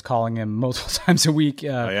Trump and was calling him multiple times a week,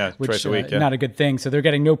 twice a week, not a good thing. So they're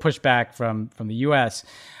getting no pushback from the U.S.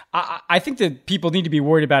 I think that people need to be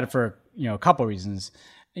worried about it for a couple of reasons.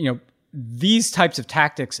 These types of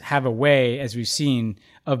tactics have a way, as we've seen,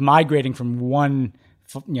 of migrating from one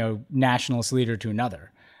nationalist leader to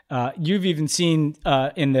another. You've even seen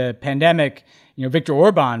in the pandemic, Viktor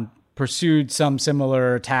Orban pursued some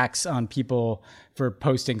similar attacks on people for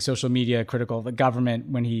posting social media critical of the government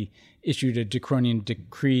when he issued a draconian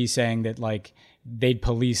decree saying that they'd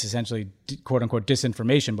police essentially quote unquote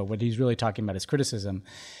disinformation, but what he's really talking about is criticism.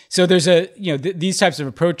 So there's these types of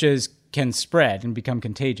approaches can spread and become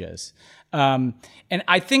contagious. And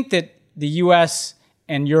I think that the US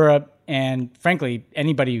and Europe and frankly,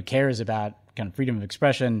 anybody who cares about kind of freedom of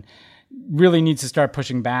expression really needs to start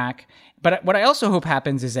pushing back. But what I also hope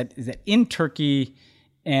happens is that in Turkey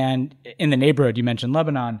and in the neighborhood, you mentioned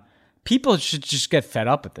Lebanon, people should just get fed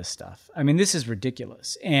up with this stuff. I mean, this is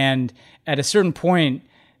ridiculous. And at a certain point,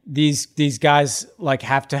 these guys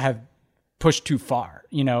have to have pushed too far,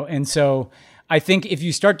 And so I think if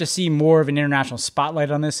you start to see more of an international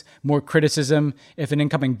spotlight on this, more criticism, if an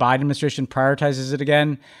incoming Biden administration prioritizes it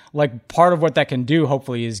again, part of what that can do,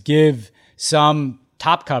 hopefully, is give some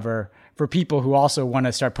top cover for people who also want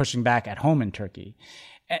to start pushing back at home in Turkey.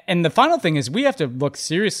 And the final thing is we have to look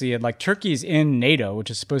seriously at Turkey's in NATO, which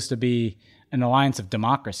is supposed to be an alliance of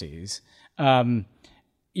democracies. There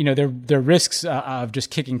are risks of just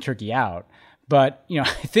kicking Turkey out. But, I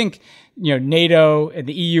think, NATO and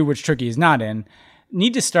the EU, which Turkey is not in,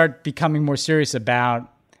 need to start becoming more serious about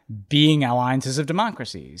being alliances of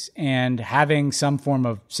democracies and having some form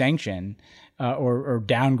of sanction or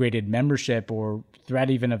downgraded membership or threat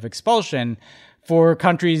even of expulsion for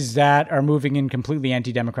countries that are moving in completely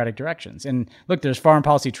anti-democratic directions. And look, there's foreign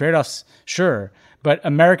policy trade-offs, sure, but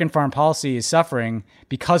American foreign policy is suffering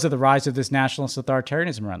because of the rise of this nationalist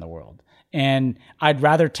authoritarianism around the world. And I'd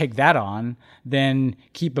rather take that on than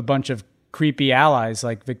keep a bunch of creepy allies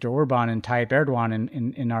like Viktor Orban and Tayyip Erdogan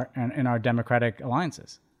in our democratic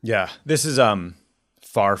alliances. Yeah, this is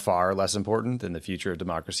far, far less important than the future of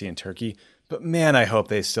democracy in Turkey. But man, I hope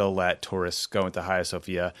they still let tourists go into Hagia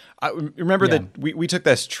Sophia. I remember that we took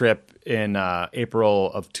this trip in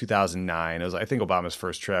April of 2009. It was, I think, Obama's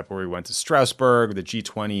first trip where we went to Strasbourg, the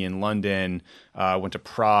G20 in London, went to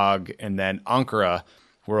Prague, and then Ankara,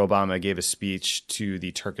 where Obama gave a speech to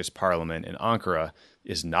the Turkish parliament in Ankara.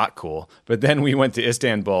 Is not cool. But then we went to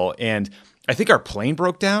Istanbul, and I think our plane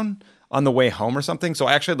broke down on the way home or something. So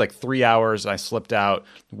I actually had 3 hours. I slipped out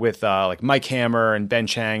with Mike Hammer and Ben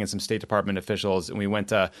Chang and some State Department officials. And we went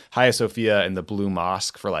to Hagia Sophia and the Blue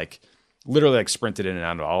Mosque for literally sprinted in and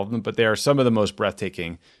out of all of them. But they are some of the most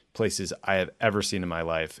breathtaking places I have ever seen in my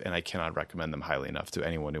life. And I cannot recommend them highly enough to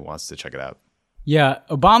anyone who wants to check it out. Yeah,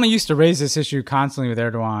 Obama used to raise this issue constantly with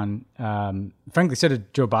Erdogan. Frankly, so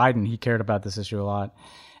did Joe Biden. He cared about this issue a lot.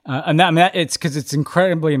 It's because it's an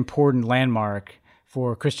incredibly important landmark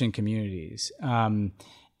for Christian communities. And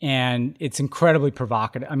it's incredibly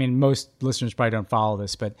provocative. I mean, most listeners probably don't follow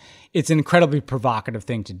this, but it's an incredibly provocative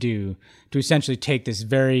thing to do, to essentially take this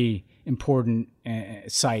very important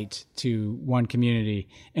site to one community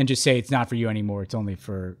and just say it's not for you anymore. It's only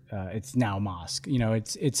for it's now a mosque.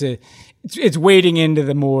 It's wading into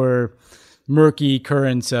the more murky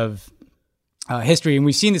currents of history, and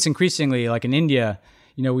we've seen this increasingly, like in India.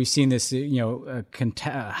 We've seen this a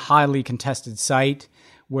highly contested site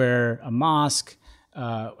where a mosque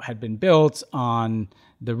had been built on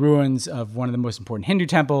the ruins of one of the most important Hindu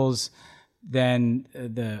temples. Then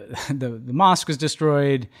the mosque was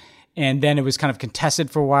destroyed. And then it was kind of contested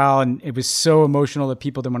for a while, and it was so emotional that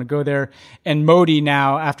people didn't want to go there. And Modi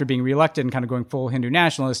now, after being reelected and kind of going full Hindu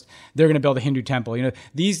nationalist, they're going to build a Hindu temple.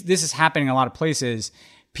 This is happening in a lot of places.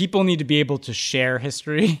 People need to be able to share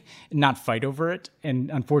history and not fight over it. And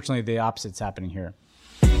unfortunately, the opposite's happening here.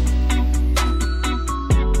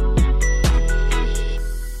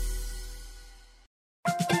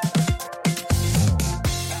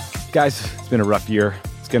 Guys, it's been a rough year.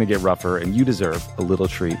 Going to get rougher, and you deserve a little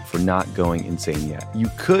treat for not going insane yet. You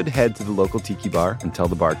could head to the local tiki bar and tell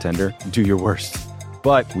the bartender, do your worst.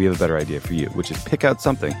 But we have a better idea for you, which is pick out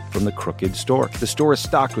something from the Crooked store. The store is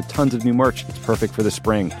stocked with tons of new merch. It's perfect for the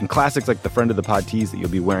spring. And classics like the friend of the pod tees that you'll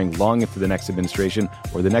be wearing long into the next administration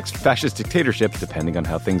or the next fascist dictatorship, depending on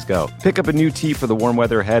how things go. Pick up a new tee for the warm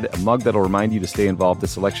weather ahead, a mug that'll remind you to stay involved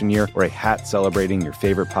this election year, or a hat celebrating your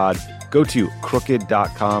favorite pod. Go to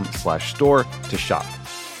crooked.com/store to shop.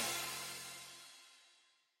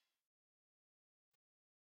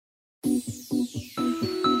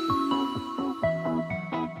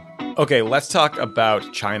 Okay, let's talk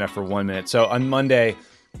about China for 1 minute. So on Monday,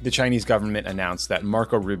 the Chinese government announced that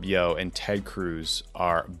Marco Rubio and Ted Cruz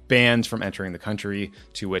are banned from entering the country,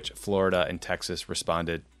 to which Florida and Texas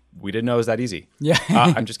responded we didn't know it was that easy. Yeah.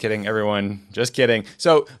 I'm just kidding, everyone. Just kidding.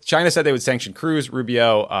 So China said they would sanction Cruz,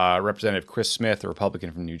 Rubio, Representative Chris Smith, a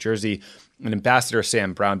Republican from New Jersey, and Ambassador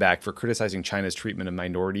Sam Brownback for criticizing China's treatment of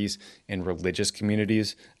minorities and religious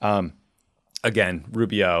communities. Again,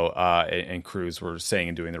 Rubio and Cruz were saying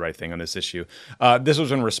and doing the right thing on this issue. This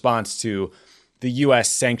was in response to the U.S.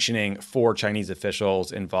 sanctioning 4 Chinese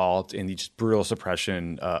officials involved in the just brutal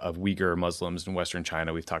suppression of Uyghur Muslims in Western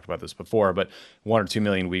China. We've talked about this before, but 1 or 2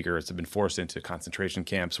 million Uyghurs have been forced into concentration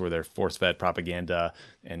camps where they're force-fed propaganda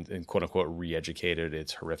and quote-unquote re-educated.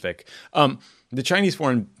 It's horrific. The Chinese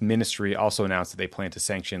Foreign Ministry also announced that they plan to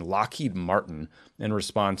sanction Lockheed Martin in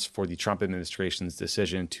response for the Trump administration's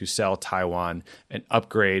decision to sell Taiwan an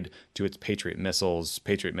upgrade to its Patriot missiles.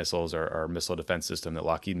 Patriot missiles are a missile defense system that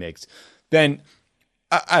Lockheed makes. Then,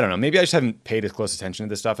 I don't know, maybe I just haven't paid as close attention to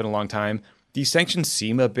this stuff in a long time. These sanctions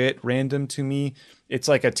seem a bit random to me. It's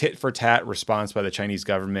like a tit-for-tat response by the Chinese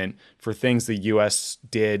government for things the U.S.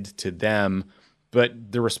 did to them,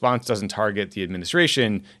 but the response doesn't target the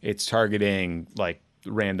administration. It's targeting, like,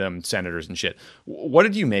 random senators and shit. What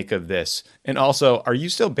did you make of this? And also, are you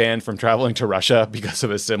still banned from traveling to Russia because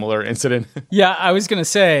of a similar incident? Yeah, I was going to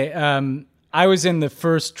say, I was in the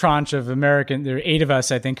first tranche of American, there were 8 of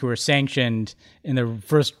us, I think, who were sanctioned in the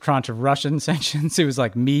first tranche of Russian sanctions. It was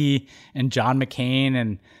like me and John McCain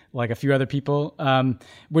and like a few other people,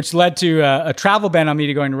 which led to a travel ban on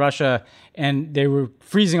me going to Russia, and they were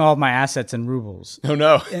freezing all of my assets in rubles. Oh,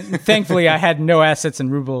 no. And thankfully, I had no assets in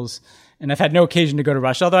rubles, and I've had no occasion to go to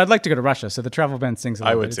Russia, although I'd like to go to Russia, so the travel ban stings a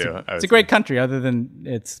little bit. It's a great country, other than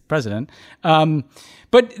its president.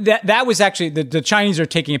 But that was actually, the Chinese are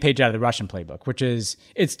taking a page out of the Russian playbook, which is,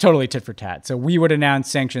 it's totally tit for tat. So we would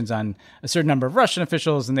announce sanctions on a certain number of Russian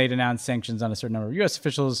officials, and they'd announce sanctions on a certain number of U.S.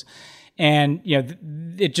 officials. And,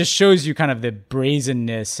 it just shows you kind of the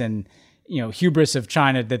brazenness and, hubris of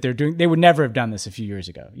China that they're doing. They would never have done this a few years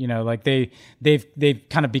ago. Like they've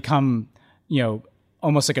kind of become,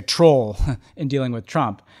 almost like a troll in dealing with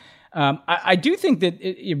Trump. I do think that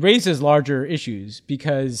it raises larger issues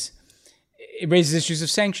because it raises issues of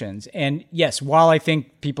sanctions. And yes, while I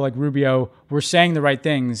think people like Rubio were saying the right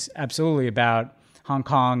things, absolutely, about Hong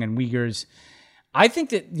Kong and Uyghurs, I think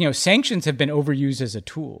that, sanctions have been overused as a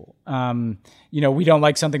tool. We don't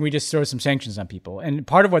like something, we just throw some sanctions on people. And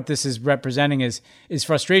part of what this is representing is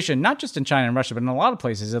frustration, not just in China and Russia, but in a lot of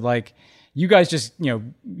places that, like, you guys just,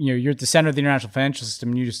 you're at the center of the international financial system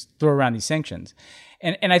and you just throw around these sanctions.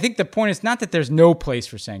 And I think the point is not that there's no place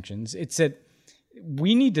for sanctions. It's that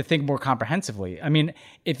we need to think more comprehensively. I mean,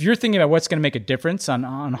 if you're thinking about what's going to make a difference on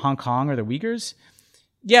Hong Kong or the Uyghurs,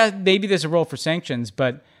 yeah, maybe there's a role for sanctions,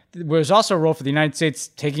 but there's also a role for the United States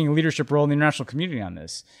taking a leadership role in the international community on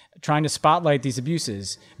this, trying to spotlight these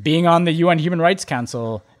abuses, being on the UN Human Rights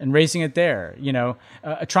Council and raising it there,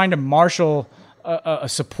 trying to marshal a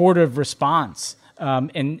supportive response,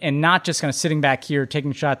 and not just kind of sitting back here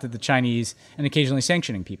taking shots at the Chinese and occasionally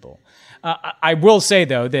sanctioning people. I will say,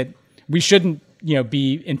 though, that we shouldn't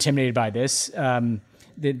be intimidated by this.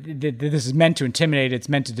 This is meant to intimidate. It's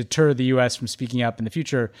meant to deter the U.S. from speaking up in the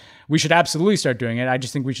future. We should absolutely start doing it. I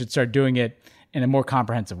just think we should start doing it in a more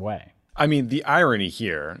comprehensive way. I mean, the irony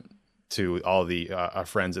here, to all the our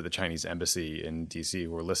friends at the Chinese embassy in D.C.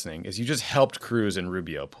 who are listening, is you just helped Cruz and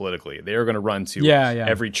Rubio politically. They are going to run to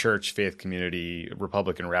every church, faith community,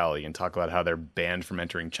 Republican rally and talk about how they're banned from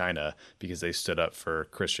entering China because they stood up for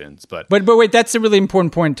Christians. But wait, that's a really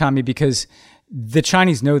important point, Tommy, because the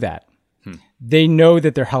Chinese know that. They know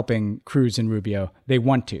that they're helping Cruz and Rubio. They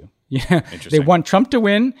want to. They want Trump to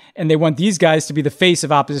win, and they want these guys to be the face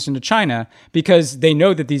of opposition to China because they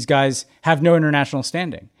know that these guys have no international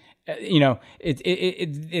standing.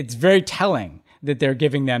 It's very telling that they're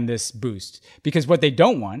giving them this boost because what they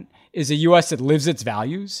don't want is a U.S. that lives its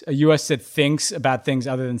values, a U.S. that thinks about things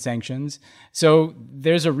other than sanctions. So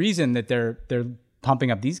there's a reason that they're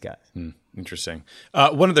pumping up these guys. Interesting.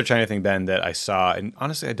 One other China thing, Ben, that I saw, and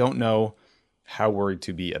honestly, I don't know how worried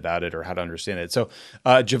to be about it or how to understand it. So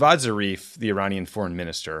Javad Zarif, the Iranian foreign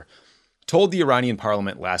minister, told the Iranian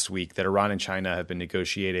parliament last week that Iran and China have been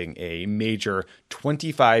negotiating a major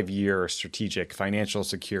 25-year strategic financial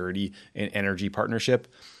security and energy partnership.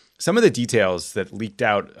 Some of the details that leaked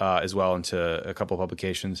out as well into a couple of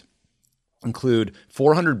publications include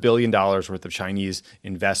 $400 billion worth of Chinese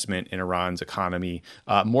investment in Iran's economy,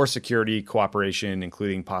 more security cooperation,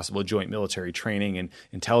 including possible joint military training and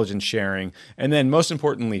intelligence sharing, and then most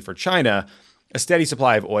importantly for China, a steady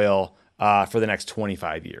supply of oil for the next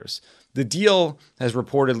 25 years. The deal has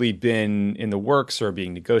reportedly been in the works or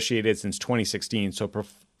being negotiated since 2016, so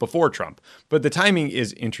before Trump. But the timing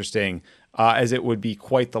is interesting, as it would be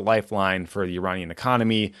quite the lifeline for the Iranian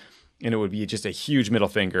economy. And it would be just a huge middle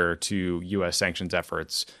finger to U.S. sanctions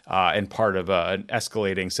efforts and part of an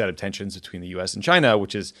escalating set of tensions between the U.S. and China,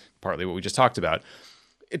 which is partly what we just talked about.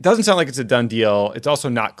 It doesn't sound like it's a done deal. It's also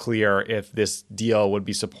not clear if this deal would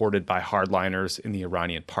be supported by hardliners in the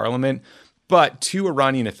Iranian parliament. But two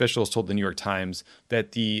Iranian officials told the New York Times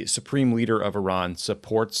that the supreme leader of Iran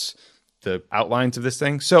supports the outlines of this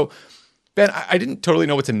thing. So, Ben, I didn't totally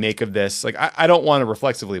know what to make of this. Like, I don't want to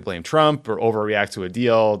reflexively blame Trump or overreact to a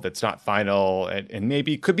deal that's not final and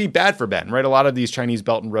maybe could be bad for Ben, right? A lot of these Chinese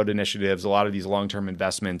Belt and Road initiatives, a lot of these long-term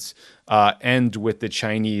investments end with the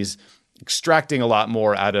Chinese extracting a lot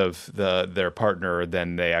more out of their partner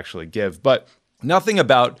than they actually give. But nothing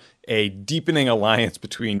about a deepening alliance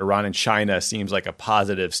between Iran and China seems like a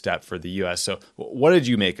positive step for the U.S. So what did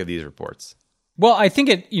you make of these reports? Well, I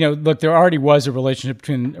think look, there already was a relationship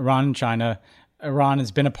between Iran and China. Iran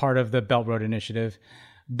has been a part of the Belt Road Initiative.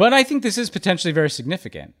 But I think this is potentially very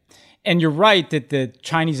significant. And you're right that the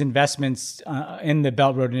Chinese investments in the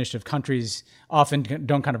Belt Road Initiative countries often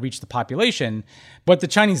don't kind of reach the population. What the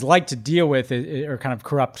Chinese like to deal with are kind of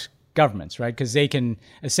corrupt governments, right? Because they can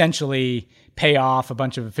essentially pay off a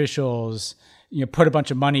bunch of officials, put a bunch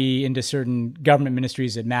of money into certain government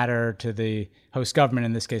ministries that matter to the host government,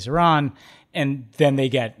 in this case, Iran. And then they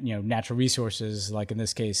get, natural resources, like in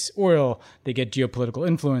this case, oil. They get geopolitical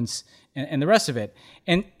influence and the rest of it.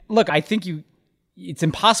 And look, I think it's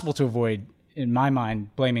impossible to avoid, in my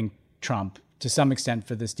mind, blaming Trump to some extent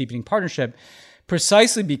for this deepening partnership,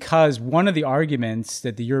 precisely because one of the arguments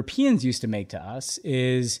that the Europeans used to make to us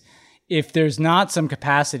is if there's not some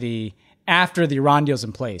capacity after the Iran deal's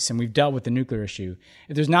in place, and we've dealt with the nuclear issue,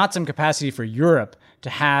 if there's not some capacity for Europe to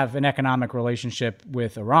have an economic relationship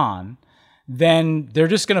with Iran, then they're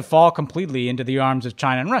just going to fall completely into the arms of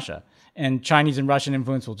China and Russia. And Chinese and Russian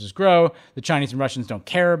influence will just grow. The Chinese and Russians don't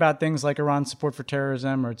care about things like Iran's support for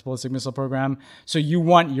terrorism or its ballistic missile program. So you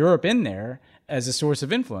want Europe in there as a source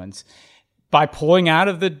of influence. By pulling out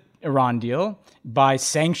of the Iran deal, by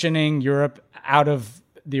sanctioning Europe out of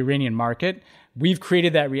the Iranian market, we've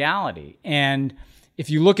created that reality. And if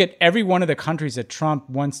you look at every one of the countries that Trump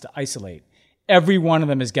wants to isolate, every one of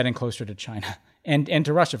them is getting closer to China and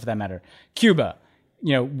to Russia, for that matter. Cuba,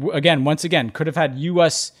 once again, could have had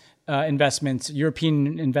U.S. investments,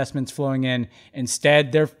 European investments flowing in.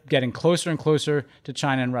 Instead, they're getting closer and closer to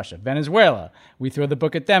China and Russia. Venezuela, we throw the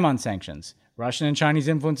book at them on sanctions. Russian and Chinese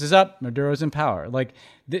influence is up. Maduro's in power. Like,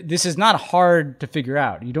 this is not hard to figure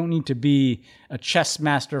out. You don't need to be a chess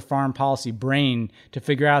master foreign policy brain to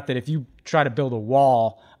figure out that if you try to build a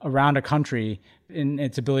wall around a country in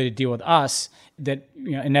its ability to deal with us, that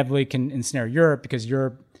inevitably can ensnare Europe, because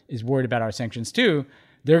Europe is worried about our sanctions too.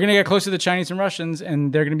 They're going to get closer to the Chinese and Russians,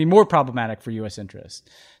 and they're going to be more problematic for U.S. interests.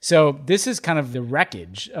 So this is kind of the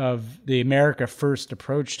wreckage of the America First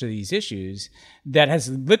approach to these issues that has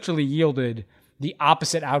literally yielded the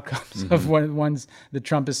opposite outcomes of ones that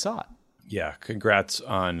Trump has sought. Yeah, congrats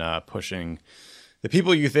on pushing the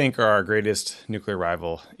people you think are our greatest nuclear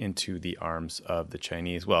rival into the arms of the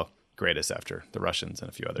Chinese. Well, greatest after the Russians and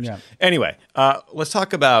a few others. Yeah. Anyway, let's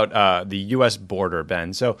talk about the U.S. border,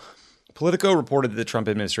 Ben. So Politico reported that the Trump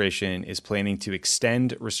administration is planning to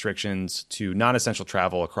extend restrictions to non-essential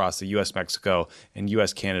travel across the U.S.-Mexico and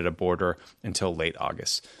U.S.-Canada border until late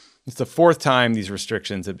August. It's the fourth time these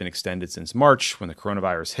restrictions have been extended since March, when the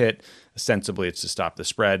coronavirus hit. Ostensibly, it's to stop the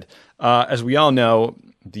spread. As we all know,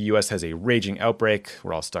 the U.S. has a raging outbreak.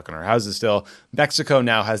 We're all stuck in our houses still. Mexico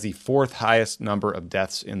now has the fourth highest number of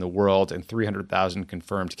deaths in the world and 300,000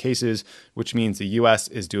 confirmed cases, which means the U.S.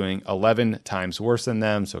 is doing 11 times worse than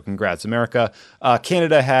them. So congrats, America.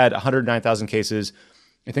 Canada had 109,000 cases.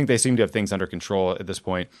 I think they seem to have things under control at this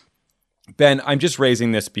point. Ben, I'm just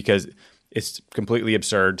raising this because it's completely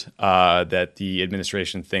absurd that the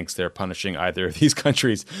administration thinks they're punishing either of these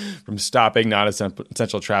countries from stopping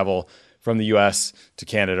non-essential travel from the U.S. to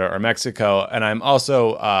Canada or Mexico. And I'm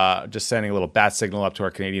also just sending a little bat signal up to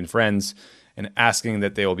our Canadian friends and asking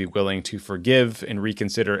that they will be willing to forgive and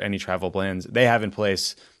reconsider any travel plans they have in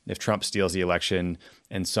place if Trump steals the election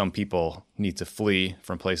and some people need to flee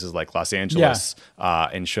from places like Los Angeles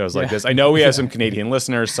and shows like this. I know we have some Canadian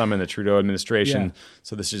listeners, some in the Trudeau administration.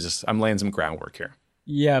 So this is just, I'm laying some groundwork here.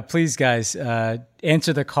 Yeah, please, guys,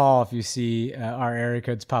 answer the call if you see our area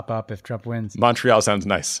codes pop up if Trump wins. Montreal sounds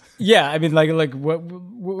nice. Yeah, I mean,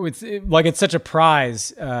 it's such a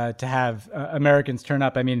prize to have Americans turn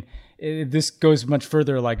up. I mean, this goes much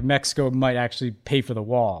further. Like, Mexico might actually pay for the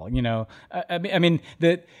wall. I mean,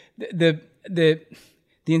 the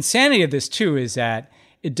insanity of this too is that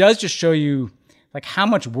it does just show you like how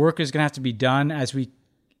much work is going to have to be done as we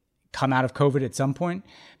come out of COVID at some point,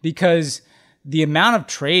 because the amount of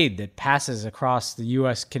trade that passes across the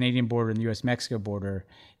U.S.-Canadian border and the U.S.-Mexico border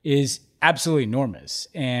is absolutely enormous.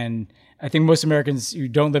 And I think most Americans who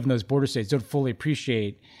don't live in those border states don't fully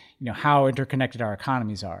appreciate, how interconnected our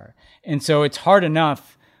economies are. And so it's hard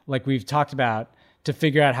enough, like we've talked about, to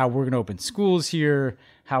figure out how we're going to open schools here,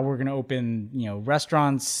 how we're going to open,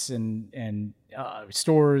 restaurants and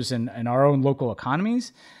stores and our own local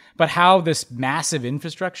economies, but how this massive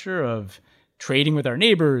infrastructure of trading with our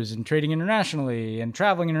neighbors and trading internationally and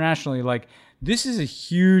traveling internationally, like this is a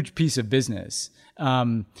huge piece of business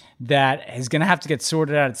that is going to have to get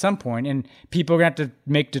sorted out at some point. And people are going to have to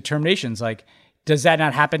make determinations like, does that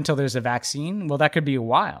not happen until there's a vaccine? Well, that could be a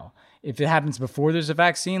while. If it happens before there's a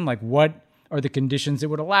vaccine, like what are the conditions that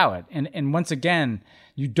would allow it? And once again,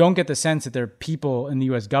 you don't get the sense that there are people in the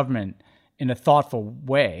U.S. government in a thoughtful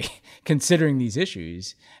way considering these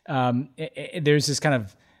issues. There's this kind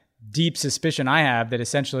of deep suspicion I have that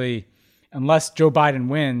essentially, unless Joe Biden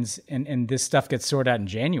wins and this stuff gets sorted out in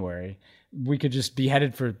January, we could just be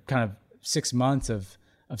headed for kind of 6 months of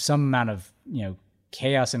some amount of,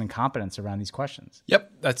 chaos and incompetence around these questions.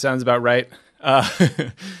 Yep, that sounds about right.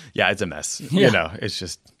 Yeah, it's a mess. Yeah. It's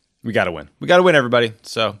just, we got to win. We got to win, everybody.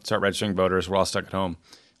 So start registering voters. We're all stuck at home.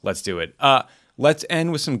 Let's do it. Let's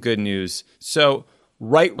end with some good news. So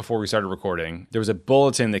right before we started recording, there was a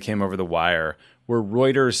bulletin that came over the wire where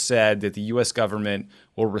Reuters said that the U.S. government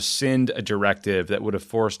will rescind a directive that would have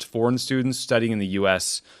forced foreign students studying in the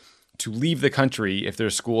U.S. to leave the country if their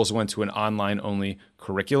schools went to an online-only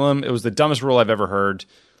curriculum. It was the dumbest rule I've ever heard.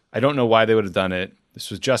 I don't know why they would have done it. This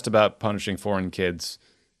was just about punishing foreign kids.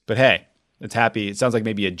 But hey, it's happy. It sounds like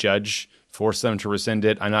maybe a judge forced them to rescind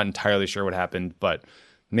it. I'm not entirely sure what happened, but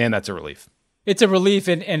man, that's a relief. It's a relief.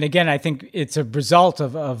 And again, I think it's a result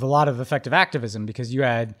of a lot of effective activism, because you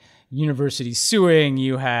had universities suing,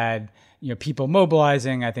 you had people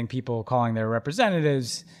mobilizing, I think people calling their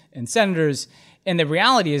representatives and senators. And the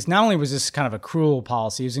reality is, not only was this kind of a cruel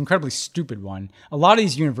policy, it was an incredibly stupid one. A lot of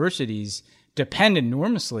these universities depend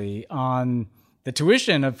enormously on the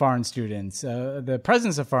tuition of foreign students, the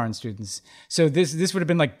presence of foreign students. So this would have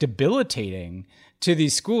been like debilitating to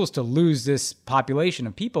these schools to lose this population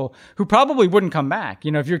of people who probably wouldn't come back.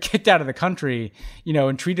 If you're kicked out of the country,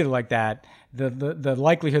 and treated like that, the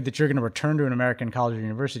likelihood that you're going to return to an American college or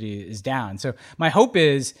university is down. So my hope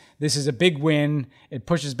is this is a big win. It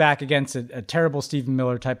pushes back against a terrible Stephen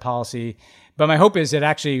Miller type policy. But my hope is it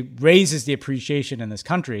actually raises the appreciation in this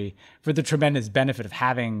country for the tremendous benefit of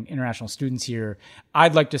having international students here.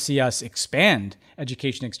 I'd like to see us expand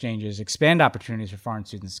education exchanges, expand opportunities for foreign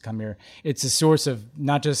students to come here. It's a source of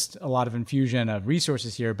not just a lot of infusion of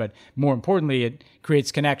resources here, but more importantly, it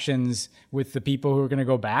creates connections with the people who are going to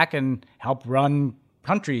go back and help run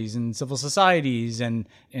countries and civil societies and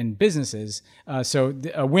businesses. So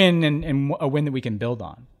a win and a win that we can build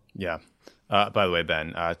on. Yeah. By the way,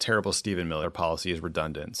 Ben, terrible Stephen Miller policy is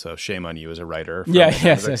redundant, so shame on you as a writer.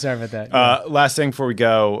 Sorry about that. Last thing before we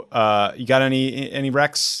go, you got any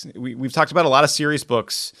recs? We've talked about a lot of serious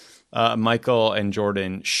books. Michael and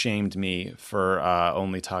Jordan shamed me for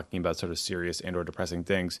only talking about sort of serious and or depressing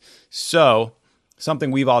things. So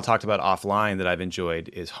something we've all talked about offline that I've enjoyed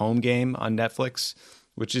is Home Game on Netflix,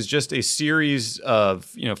 which is just a series of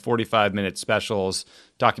 45-minute specials,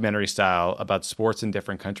 documentary style, about sports in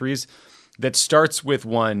different countries. That starts with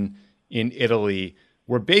one in Italy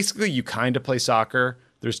where basically you kind of play soccer,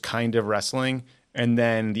 there's kind of wrestling, and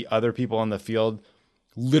then the other people on the field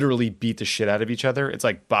literally beat the shit out of each other. It's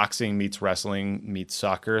like boxing meets wrestling meets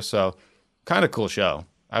soccer. So kind of cool show.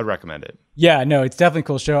 I would recommend it. Yeah, no, it's definitely a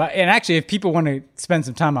cool show. And actually, if people want to spend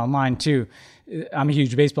some time online too, I'm a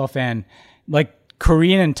huge baseball fan. Like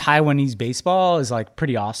Korean and Taiwanese baseball is like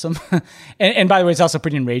pretty awesome. and by the way, it's also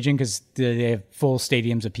pretty enraging because they have full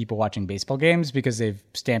stadiums of people watching baseball games because they've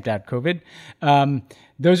stamped out COVID.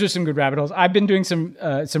 Those are some good rabbit holes. I've been doing some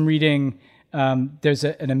reading. There's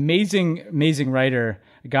an amazing writer,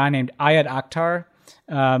 a guy named Ayat Akhtar.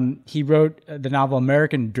 He wrote the novel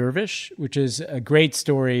American Dervish, which is a great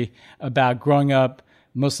story about growing up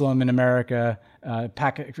Muslim in America, in a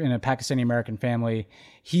Pakistani-American family.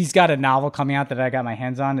 He's got a novel coming out that I got my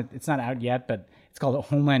hands on. It's not out yet, but it's called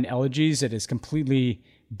Homeland Elegies. It is completely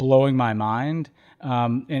blowing my mind.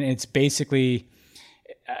 And it's basically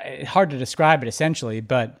hard to describe it essentially,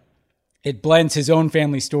 but it blends his own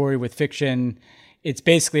family story with fiction. It's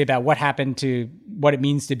basically about what happened to what it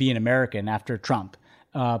means to be an American after Trump.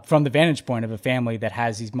 from the vantage point of a family that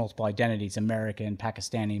has these multiple identities, American,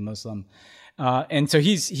 Pakistani, Muslim. And so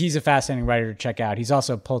he's a fascinating writer to check out. He's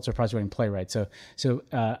also a Pulitzer Prize-winning playwright. So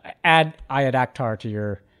add Ayad Akhtar to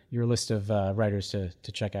your list of writers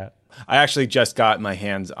to check out. I actually just got my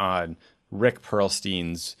hands on Rick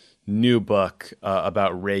Perlstein's new book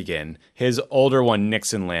about Reagan. His older one,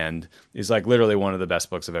 Nixonland, is like literally one of the best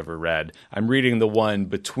books I've ever read. I'm reading the one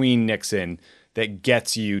between Nixon that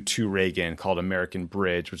gets you to Reagan called American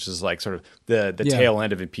Bridge, which is like sort of the tail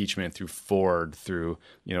end of impeachment through Ford, through,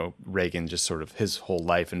 Reagan, just sort of his whole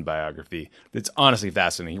life and biography. It's honestly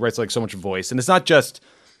fascinating. He writes like so much voice, and it's not just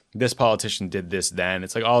this politician did this then.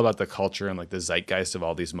 It's like all about the culture and like the zeitgeist of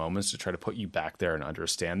all these moments to try to put you back there and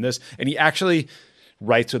understand this. And he actually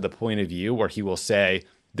writes with a point of view where he will say,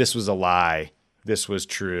 this was a lie, this was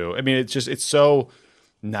true. I mean, it's so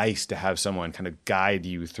nice to have someone kind of guide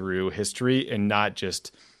you through history and not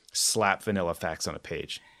just slap vanilla facts on a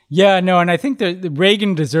page. Yeah, no, and I think that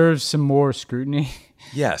Reagan deserves some more scrutiny.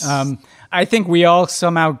 Yes. I think we all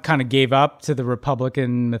somehow kind of gave up to the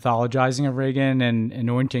Republican mythologizing of Reagan and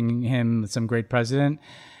anointing him some great president.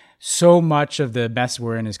 So much of the mess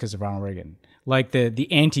we're in is because of Ronald Reagan. Like the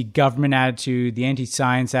anti-government attitude, the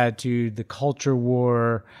anti-science attitude, the culture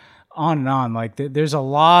war, on and on. Like there's a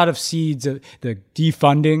lot of seeds of the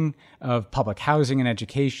defunding of public housing and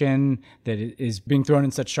education that is being thrown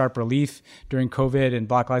in such sharp relief during COVID and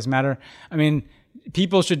Black Lives Matter. I mean,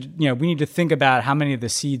 people should, we need to think about how many of the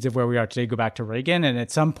seeds of where we are today go back to Reagan. And at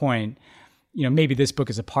some point, maybe this book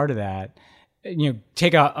is a part of that.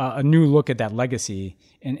 Take a new look at that legacy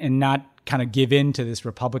and not kind of give in to this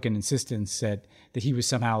Republican insistence that he was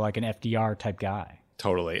somehow like an FDR type guy.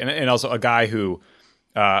 Totally. And also a guy who,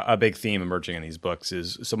 a big theme emerging in these books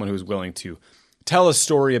is someone who's willing to tell a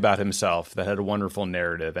story about himself that had a wonderful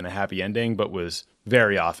narrative and a happy ending, but was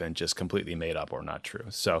very often just completely made up or not true.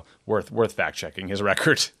 So worth fact checking his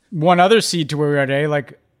record. One other seed to where we are today,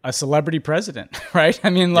 like a celebrity president, right? I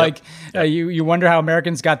mean, you wonder how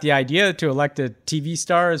Americans got the idea to elect a TV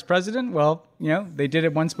star as president. Well, they did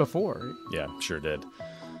it once before. Yeah, sure did.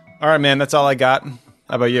 All right, man, that's all I got.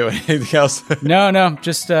 How about you? Anything else? No,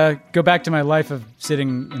 just go back to my life of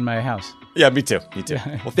sitting in my house. Yeah, me too.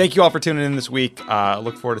 Well, thank you all for tuning in this week.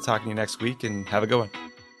 Look forward to talking to you next week, and have a good one.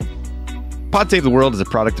 Pod Save the World is a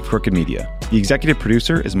product of Crooked Media. The executive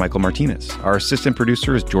producer is Michael Martinez. Our assistant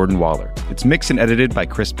producer is Jordan Waller. It's mixed and edited by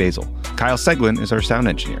Chris Basil. Kyle Seglin is our sound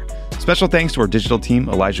engineer. Special thanks to our digital team,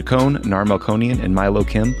 Elijah Cohn, Nar Melkonian, and Milo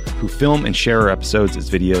Kim, who film and share our episodes as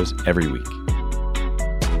videos every week.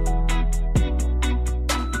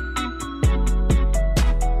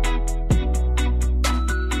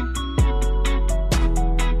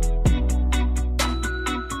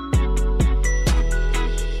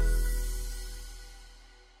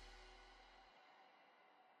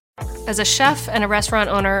 As a chef and a restaurant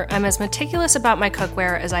owner, I'm as meticulous about my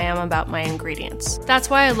cookware as I am about my ingredients. That's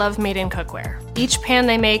why I love Made in Cookware. Each pan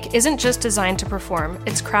they make isn't just designed to perform,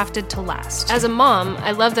 it's crafted to last. As a mom,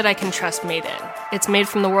 I love that I can trust Made in. It's made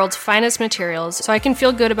from the world's finest materials, so I can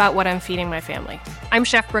feel good about what I'm feeding my family. I'm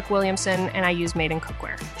Chef Brooke Williamson, and I use Made in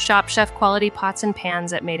Cookware. Shop chef quality pots and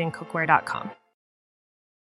pans at madeincookware.com.